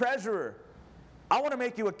be a treasurer. I want to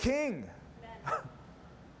make you a king.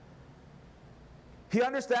 He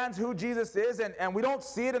understands who Jesus is, and we don't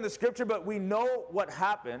see it in the scripture, but we know what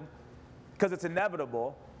happened because it's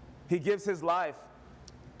inevitable. He gives his life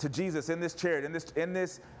to Jesus in this chariot, in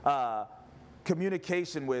this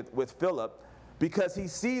communication with Philip, because he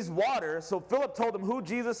sees water. So Philip told him who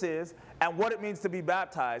Jesus is and what it means to be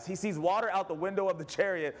baptized. He sees water out the window of the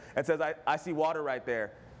chariot and says, I see water right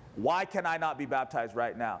there. Why can I not be baptized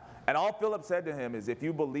right now? And all Philip said to him is, if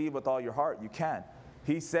you believe with all your heart, you can.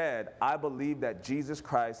 He said, I believe that Jesus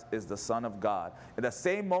Christ is the Son of God. And the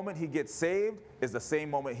same moment he gets saved is the same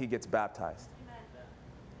moment he gets baptized. Amen.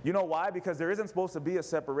 You know why? Because there isn't supposed to be a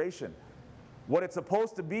separation. What it's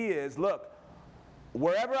supposed to be is, look,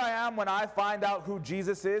 wherever I am when I find out who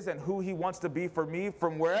Jesus is and who he wants to be for me,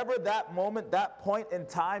 from wherever that moment, that point in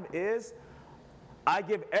time is, I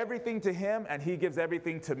give everything to him and he gives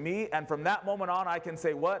everything to me. And from that moment on, I can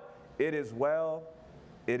say what? It is well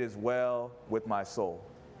with my soul.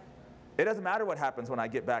 It doesn't matter what happens when I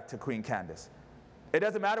get back to Queen Candace. It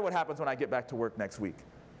doesn't matter what happens when I get back to work next week.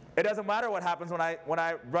 It doesn't matter what happens when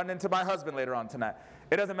I run into my husband later on tonight.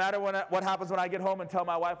 It doesn't matter what happens when I get home and tell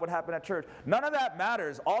my wife what happened at church. None of that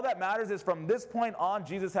matters. All that matters is from this point on,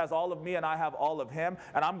 Jesus has all of me and I have all of him,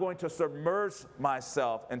 and I'm going to submerge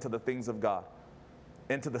myself into the things of God,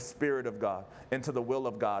 into the Spirit of God, into the will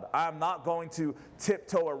of God. I'm not going to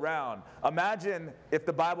tiptoe around. Imagine if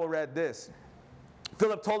the Bible read this.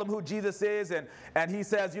 Philip told him who Jesus is, and he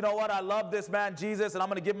says, you know what, I love this man Jesus, and I'm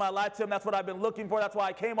going to give my life to him. That's what I've been looking for. That's why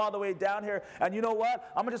I came all the way down here. And you know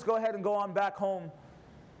what? I'm going to just go ahead and go on back home.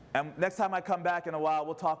 And next time I come back in a while,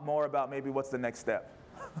 we'll talk more about maybe what's the next step.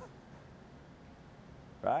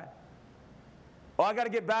 Right? Oh, I got to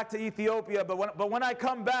get back to Ethiopia, but when I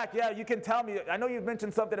come back, yeah, you can tell me. I know you've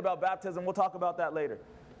mentioned something about baptism. We'll talk about that later.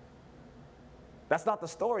 That's not the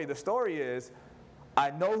story. The story is, I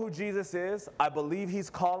know who Jesus is. I believe he's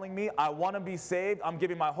calling me. I want to be saved. I'm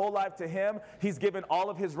giving my whole life to him. He's given all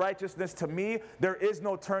of his righteousness to me. There is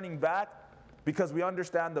no turning back because we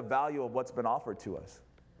understand the value of what's been offered to us.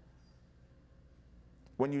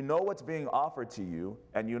 When you know what's being offered to you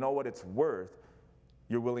and you know what it's worth,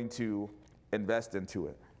 you're willing to invest into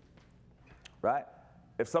it, right?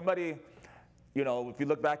 If somebody, if you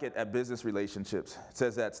look back at business relationships, it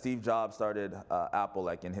says that Steve Jobs started Apple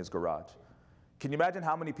like in his garage. Can you imagine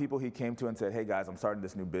how many people he came to and said, hey guys, I'm starting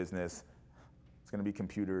this new business. It's going to be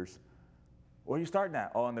computers. Where are you starting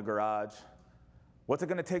at? Oh, in the garage. What's it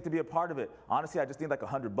going to take to be a part of it? Honestly, I just need like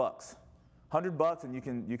 $100. $100 and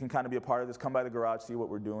you can kind of be a part of this. Come by the garage, see what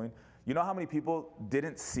we're doing. You know how many people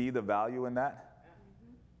didn't see the value in that?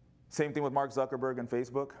 Same thing with Mark Zuckerberg and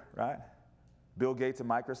Facebook, right? Bill Gates and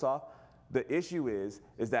Microsoft. The issue is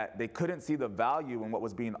that they couldn't see the value in what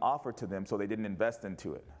was being offered to them, so they didn't invest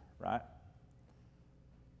into it, right?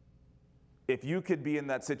 If you could be in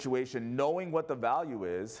that situation knowing what the value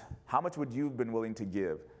is, how much would you have been willing to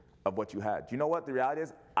give of what you had? Do you know what the reality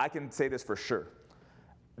is? I can say this for sure.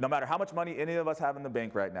 No matter how much money any of us have in the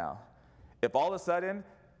bank right now, if all of a sudden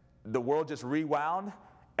the world just rewound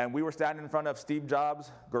and we were standing in front of Steve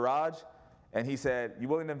Jobs' garage and he said, you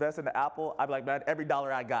willing to invest in the Apple? I'd be like, man, every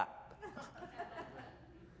dollar I got.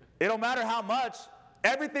 It don't matter how much.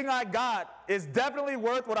 Everything I got is definitely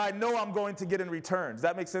worth what I know I'm going to get in return. Does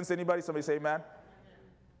that make sense to anybody? Somebody say amen.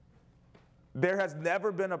 There has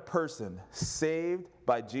never been a person saved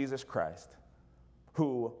by Jesus Christ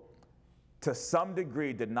who, to some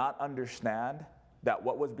degree, did not understand that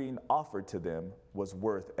what was being offered to them was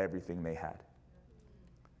worth everything they had.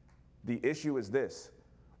 The issue is this.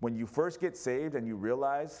 When you first get saved and you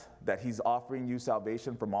realize that he's offering you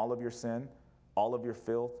salvation from all of your sin, all of your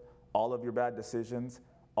filth, all of your bad decisions,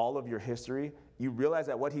 all of your history, you realize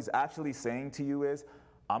that what he's actually saying to you is,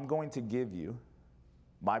 I'm going to give you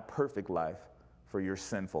my perfect life for your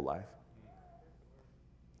sinful life.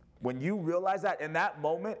 When you realize that in that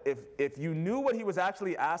moment, if you knew what he was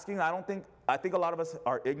actually asking, I think a lot of us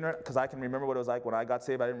are ignorant, because I can remember what it was like when I got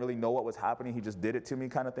saved. I didn't really know what was happening. He just did it to me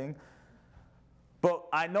kind of thing. But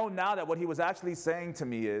I know now that what he was actually saying to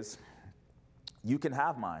me is, you can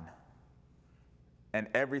have mine and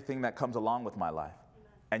everything that comes along with my life,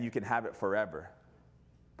 and you can have it forever.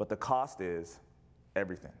 But the cost is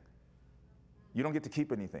everything. You don't get to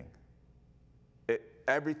keep anything.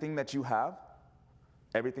 Everything that you have,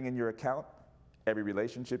 everything in your account, every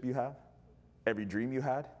relationship you have, every dream you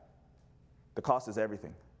had, the cost is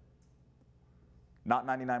everything. Not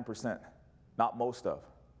 99%, not most of.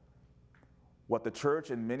 What the church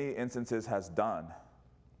in many instances has done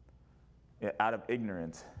out of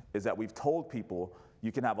ignorance is that we've told people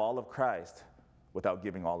you can have all of Christ without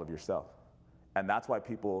giving all of yourself. And that's why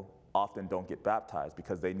people often don't get baptized,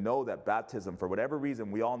 because they know that baptism, for whatever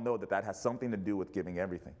reason, we all know that has something to do with giving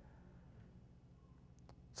everything.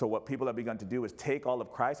 So what people have begun to do is take all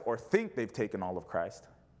of Christ, or think they've taken all of Christ,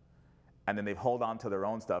 and then they hold on to their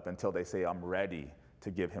own stuff until they say, I'm ready to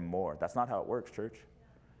give him more. That's not how it works, church.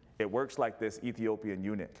 It works like this Ethiopian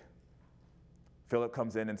eunuch. Philip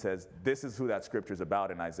comes in and says, this is who that scripture is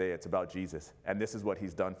about in Isaiah. It's about Jesus, and this is what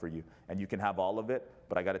he's done for you. And you can have all of it,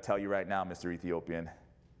 but I got to tell you right now, Mr. Ethiopian,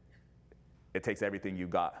 it takes everything you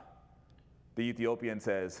got. The Ethiopian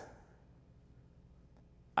says,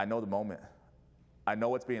 I know the moment. I know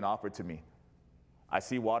what's being offered to me. I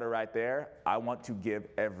see water right there. I want to give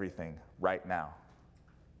everything right now.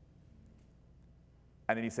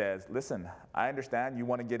 And then he says, listen, I understand you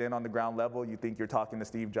want to get in on the ground level. You think you're talking to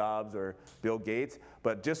Steve Jobs or Bill Gates.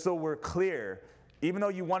 But just so we're clear, even though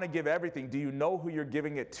you want to give everything, do you know who you're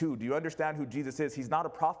giving it to? Do you understand who Jesus is? He's not a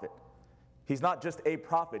prophet. He's not just a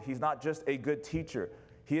prophet. He's not just a good teacher.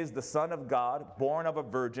 He is the Son of God, born of a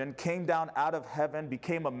virgin, came down out of heaven,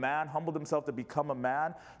 became a man, humbled himself to become a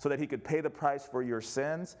man so that he could pay the price for your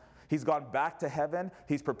sins. He's gone back to heaven.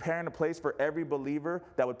 He's preparing a place for every believer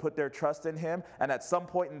that would put their trust in him. And at some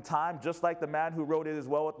point in time, just like the man who wrote "It Is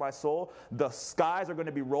Well With My Soul," the skies are going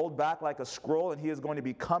to be rolled back like a scroll, and he is going to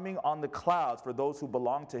be coming on the clouds for those who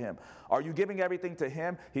belong to him. Are you giving everything to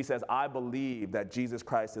him? He says, I believe that Jesus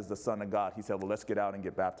Christ is the Son of God. He said, well, let's get out and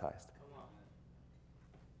get baptized.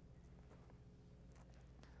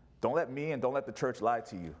 Don't let me and don't let the church lie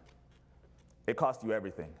to you. It costs you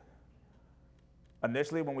everything.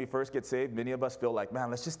 Initially, when we first get saved, many of us feel like,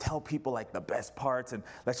 man, let's just tell people like the best parts and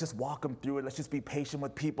let's just walk them through it. Let's just be patient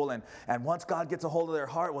with people. And once God gets a hold of their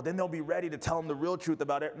heart, well, then they'll be ready to tell them the real truth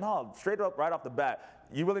about it. No, straight up, right off the bat.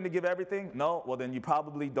 You willing to give everything? No? Well, then you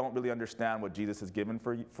probably don't really understand what Jesus has given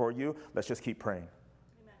for you. Let's just keep praying.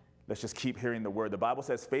 Amen. Let's just keep hearing the word. The Bible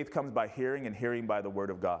says faith comes by hearing and hearing by the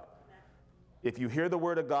word of God. If you hear the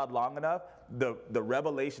word of God long enough, the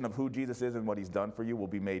revelation of who Jesus is and what he's done for you will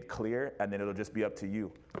be made clear, and then it'll just be up to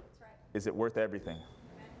you. That's right. Is it worth everything?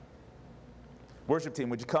 Amen. Worship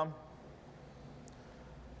team, would you come?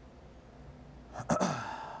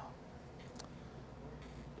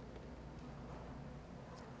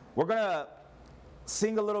 We're going to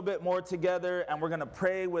sing a little bit more together, and we're going to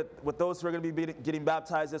pray with those who are going to be getting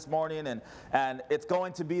baptized this morning, and it's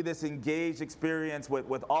going to be this engaged experience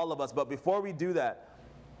with all of us. But before we do that,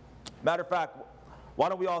 matter of fact, why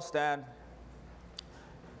don't we all stand?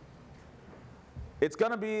 It's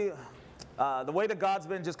going to be the way that God's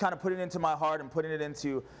been just kind of putting it into my heart and putting it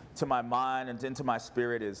into my mind and into my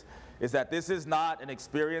spirit is that this is not an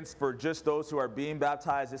experience for just those who are being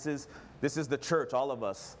baptized. This is the church, all of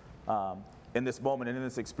us. In this moment and in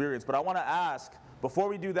this experience. But I want to ask, before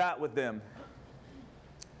we do that with them,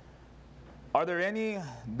 are there any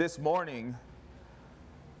this morning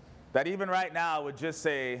that even right now would just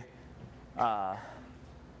say, I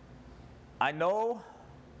know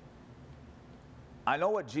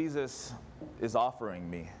what Jesus is offering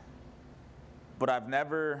me, but I've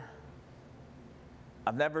never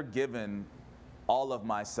given all of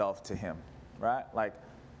myself to him, right? Like,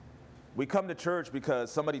 we come to church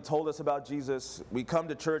because somebody told us about Jesus. We come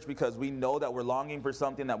to church because we know that we're longing for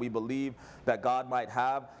something that we believe that God might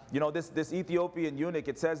have. You know, this Ethiopian eunuch,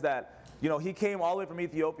 it says that, you know, he came all the way from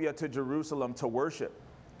Ethiopia to Jerusalem to worship,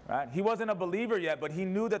 right? He wasn't a believer yet, but he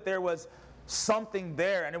knew that there was something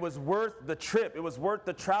there, and it was worth the trip. It was worth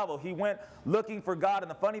the travel. He went looking for God,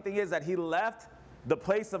 and the funny thing is that he left the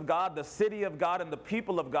place of God, the city of God, and the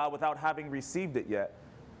people of God without having received it yet.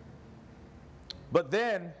 But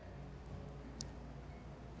then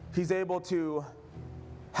he's able to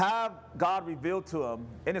have God revealed to him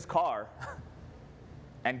in his car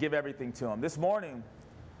and give everything to him. This morning,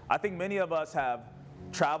 I think many of us have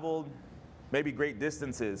traveled maybe great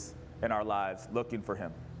distances in our lives looking for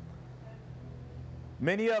him.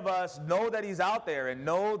 Many of us know that he's out there and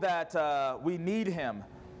know that we need him,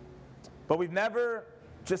 but we've never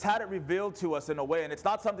just had it revealed to us in a way. And it's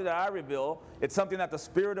not something that I reveal. It's something that the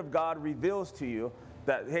Spirit of God reveals to you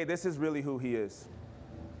that, hey, this is really who he is.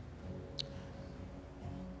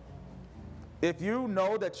 If you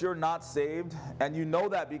know that you're not saved, and you know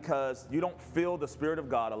that because you don't feel the Spirit of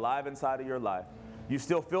God alive inside of your life, you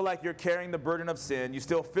still feel like you're carrying the burden of sin, you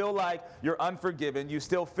still feel like you're unforgiven, you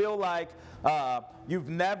still feel like you've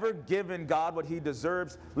never given God what he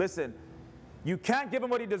deserves, listen, you can't give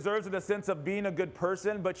him what he deserves in the sense of being a good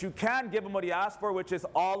person, but you can give him what he asked for, which is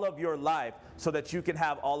all of your life, so that you can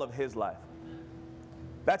have all of his life.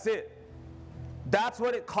 That's it. That's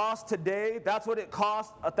what it costs today. That's what it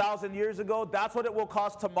cost 1,000 years ago. That's what it will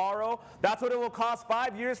cost tomorrow. That's what it will cost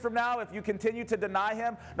 5 years from now if you continue to deny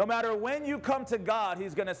him. No matter when you come to God,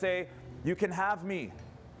 he's going to say, you can have me,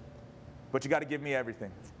 but you got to give me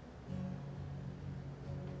everything.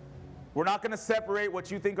 We're not going to separate what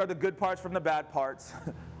you think are the good parts from the bad parts.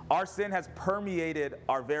 Our sin has permeated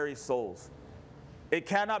our very souls. It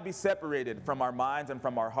cannot be separated from our minds and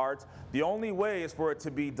from our hearts. The only way is for it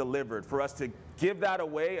to be delivered, for us to give that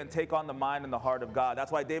away and take on the mind and the heart of God. That's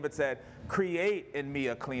why David said, create in me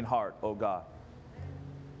a clean heart, O God.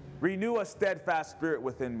 Renew a steadfast spirit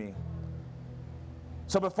within me.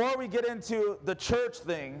 So before we get into the church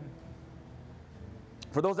thing,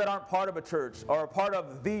 for those that aren't part of a church or a part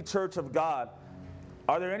of the church of God,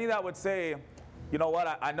 are there any that would say, you know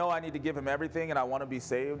what, I know I need to give him everything and I want to be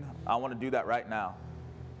saved. I want to do that right now.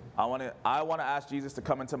 I want to ask Jesus to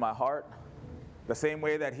come into my heart. The same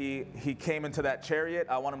way that he came into that chariot,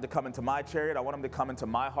 I want him to come into my chariot. I want him to come into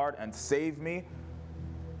my heart and save me.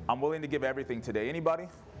 I'm willing to give everything today. Anybody?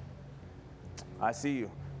 I see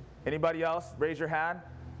you. Anybody else? Raise your hand.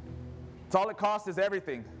 It's all it costs is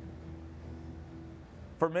everything.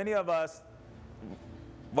 For many of us,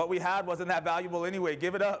 what we had wasn't that valuable anyway.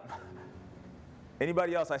 Give it up.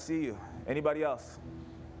 Anybody else? I see you. Anybody else?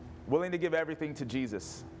 Willing to give everything to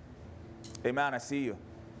Jesus. Amen. I see you.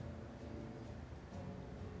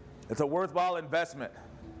 It's a worthwhile investment.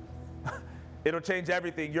 It'll change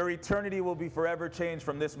everything. Your eternity will be forever changed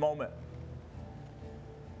from this moment.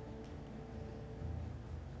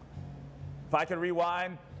 If I could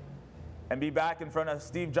rewind and be back in front of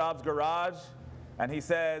Steve Jobs' garage, and he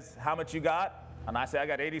says, how much you got? And I say, I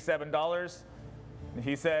got $87. And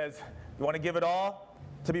he says, you want to give it all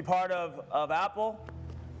to be part of Apple?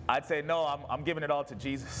 I'd say, no, I'm giving it all to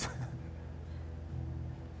Jesus.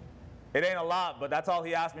 It ain't a lot, but that's all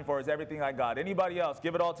he asked me for is everything I got. Anybody else?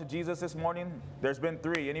 Give it all to Jesus this morning? There's been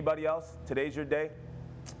 3. Anybody else? Today's your day?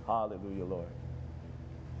 Hallelujah, Lord.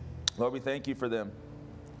 Lord, we thank you for them.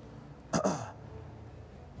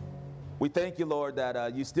 We thank you, Lord,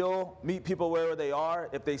 that you still meet people wherever they are.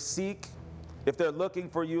 If they seek, if they're looking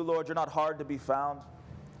for you, Lord, you're not hard to be found.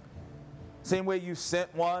 Same way you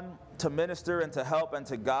sent one to minister and to help and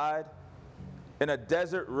to guide in a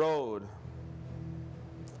desert road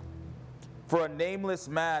for a nameless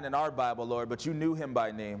man in our Bible, Lord, but you knew him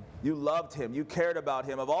by name. You loved him. You cared about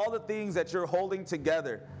him. Of all the things that you're holding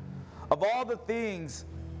together, of all the things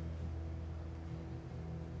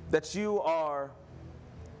that you are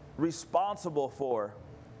responsible for,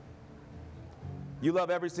 you love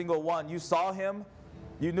every single one. You saw him.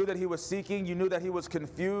 You knew that he was seeking. You knew that he was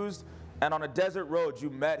confused. And on a desert road, you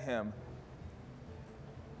met him.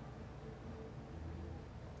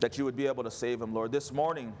 That you would be able to save him, Lord. This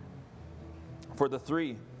morning, for the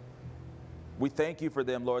 3, we thank you for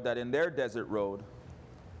them, Lord, that in their desert road,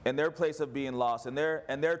 in their place of being lost, in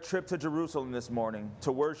their trip to Jerusalem this morning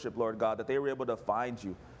to worship, Lord God, that they were able to find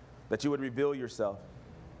you, that you would reveal yourself.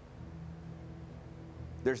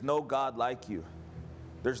 There's no God like you.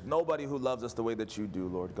 There's nobody who loves us the way that you do,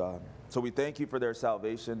 Lord God. So we thank you for their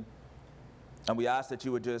salvation, and we ask that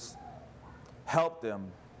you would just help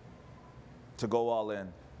them to go all in,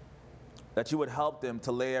 that you would help them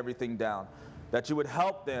to lay everything down, that you would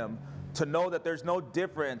help them to know that there's no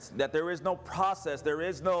difference, that there is no process, there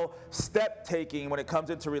is no step taking when it comes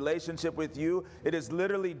into relationship with you. It is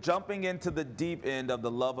literally jumping into the deep end of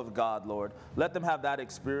the love of God, Lord. Let them have that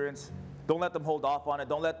experience. Don't let them hold off on it.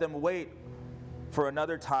 Don't let them wait for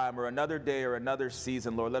another time or another day or another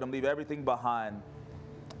season, Lord. Let them leave everything behind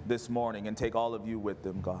this morning and take all of you with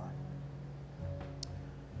them, God.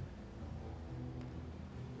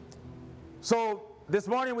 So this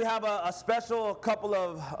morning we have a special couple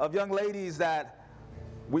of young ladies that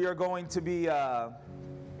we are going to be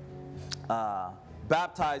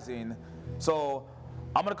baptizing. So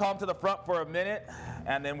I'm going to call them to the front for a minute,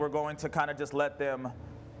 and then we're going to kind of just let them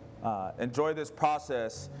enjoy this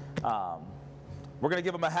process. We're going to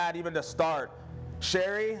give them a hat even to start.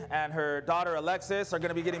 Sherry and her daughter Alexis are going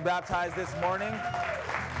to be getting baptized this morning.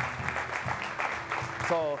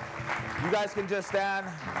 So you guys can just stand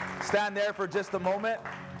there for just a moment.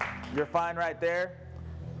 You're fine right there.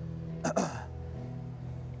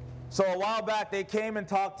 So a while back, they came and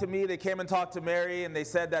talked to me. They came and talked to Mary, and they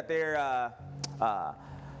said that they're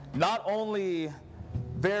not only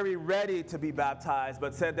very ready to be baptized,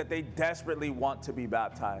 but said that they desperately want to be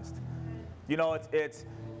baptized. You know,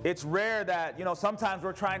 it's rare that, you know, sometimes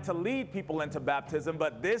we're trying to lead people into baptism,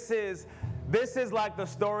 but this is like the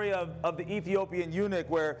story of the Ethiopian eunuch,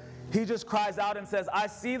 where he just cries out and says, I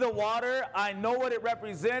see the water, I know what it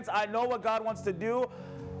represents, I know what God wants to do.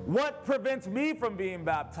 What prevents me from being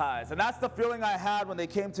baptized? And that's the feeling I had when they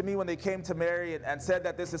came to me, when they came to Mary and said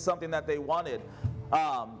that this is something that they wanted.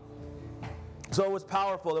 So it was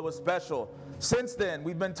powerful, it was special. Since then,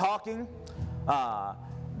 we've been talking.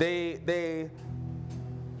 They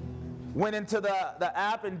went into the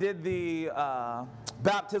app and did the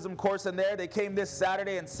baptism course in there. They came this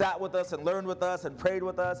Saturday and sat with us and learned with us and prayed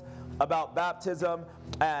with us about baptism.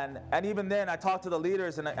 And even then, I talked to the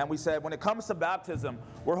leaders and we said, when it comes to baptism,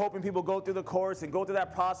 we're hoping people go through the course and go through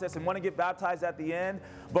that process and want to get baptized at the end.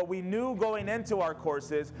 But we knew going into our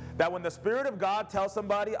courses that when the Spirit of God tells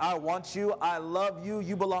somebody, I want you, I love you,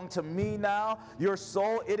 you belong to me now, your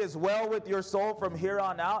soul, it is well with your soul from here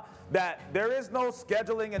on out, that there is no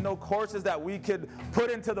scheduling and no courses that we could put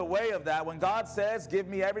into the way of that. When God says, give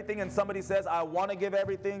me everything, and somebody says, I want to give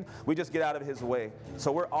everything, we just get out of his way.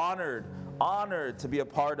 So we're honored honored to be a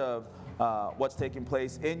part of what's taking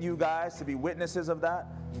place in you guys, to be witnesses of that,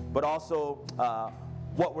 but also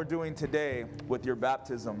what we're doing today with your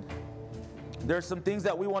baptism. There's some things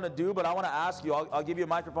that we want to do, but I want to ask you, I'll give you a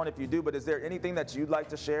microphone if you do, but is there anything that you'd like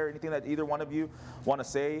to share, anything that either one of you want to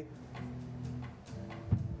say?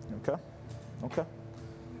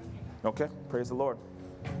 Okay, praise the Lord.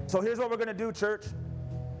 So here's what we're going to do, church.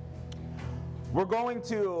 We're going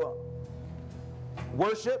to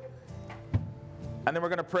worship, and then we're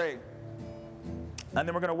going to pray. And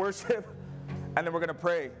then we're going to worship, and then we're going to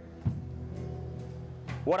pray.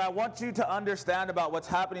 What I want you to understand about what's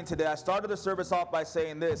happening today, I started the service off by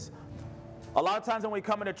saying this. A lot of times when we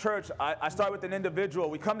come into church, I start with an individual.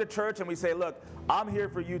 We come to church and we say, look, I'm here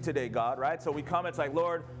for you today, God, right? So we come, it's like,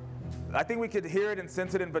 Lord, I think we could hear it and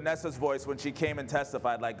sense it in Vanessa's voice when she came and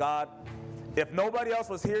testified, like, God, if nobody else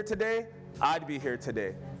was here today, I'd be here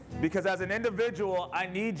today. Because as an individual, I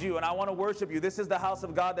need you and I want to worship you. This is the house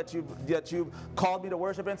of God that you've called me to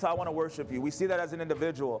worship in, so I want to worship you. We see that as an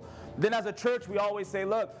individual. Then as a church, we always say,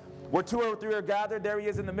 look, where 2 or 3 are gathered, there he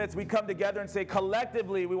is in the midst. We come together and say,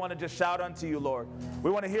 collectively, we want to just shout unto you, Lord.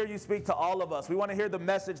 We want to hear you speak to all of us. We want to hear the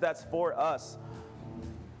message that's for us.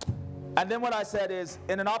 And then what I said is,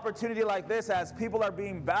 in an opportunity like this, as people are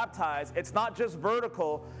being baptized, it's not just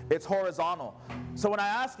vertical, it's horizontal. So when I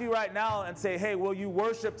ask you right now and say, hey, will you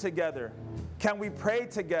worship together? Can we pray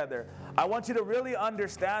together? I want you to really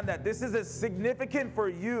understand that this is as significant for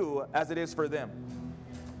you as it is for them.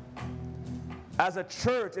 As a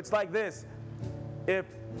church, it's like this. If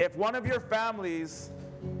one of your families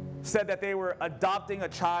said that they were adopting a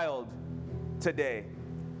child today,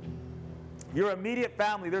 your immediate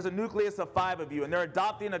family, there's a nucleus of 5 of you, and they're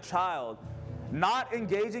adopting a child. Not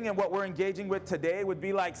engaging in what we're engaging with today would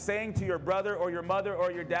be like saying to your brother or your mother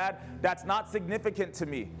or your dad, that's not significant to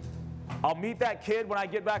me. I'll meet that kid when I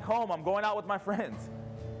get back home. I'm going out with my friends.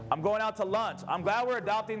 I'm going out to lunch. I'm glad we're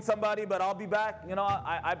adopting somebody, but I'll be back. You know,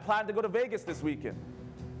 I plan to go to Vegas this weekend.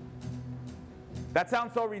 That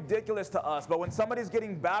sounds so ridiculous to us, but when somebody's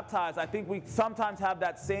getting baptized, I think we sometimes have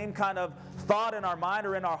that same kind of thought in our mind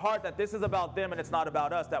or in our heart that this is about them and it's not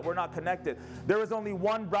about us, that we're not connected. There is only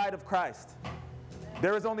one bride of Christ.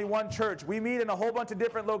 There is only one church. We meet in a whole bunch of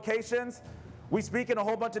different locations. We speak in a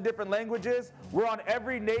whole bunch of different languages. We're on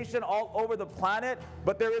every nation all over the planet,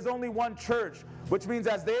 but there is only one church, which means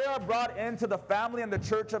as they are brought into the family and the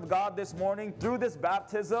church of God this morning through this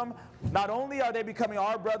baptism, not only are they becoming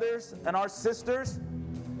our brothers and our sisters,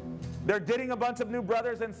 they're getting a bunch of new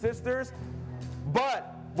brothers and sisters,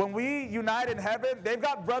 but when we unite in heaven, they've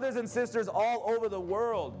got brothers and sisters all over the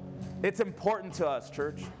world. It's important to us,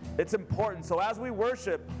 church. It's important. So as we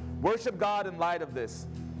worship God in light of this.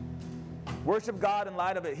 Worship God in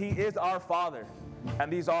light of it. He is our Father,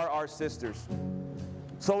 and these are our sisters.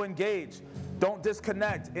 So engage. Don't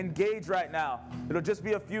disconnect. Engage right now. It'll just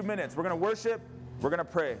be a few minutes. We're going to worship. We're going to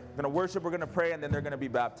pray. We're going to worship. We're going to pray, and then they're going to be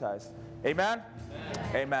baptized. Amen?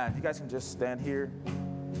 Amen. You guys can just stand here.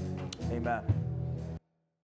 Amen.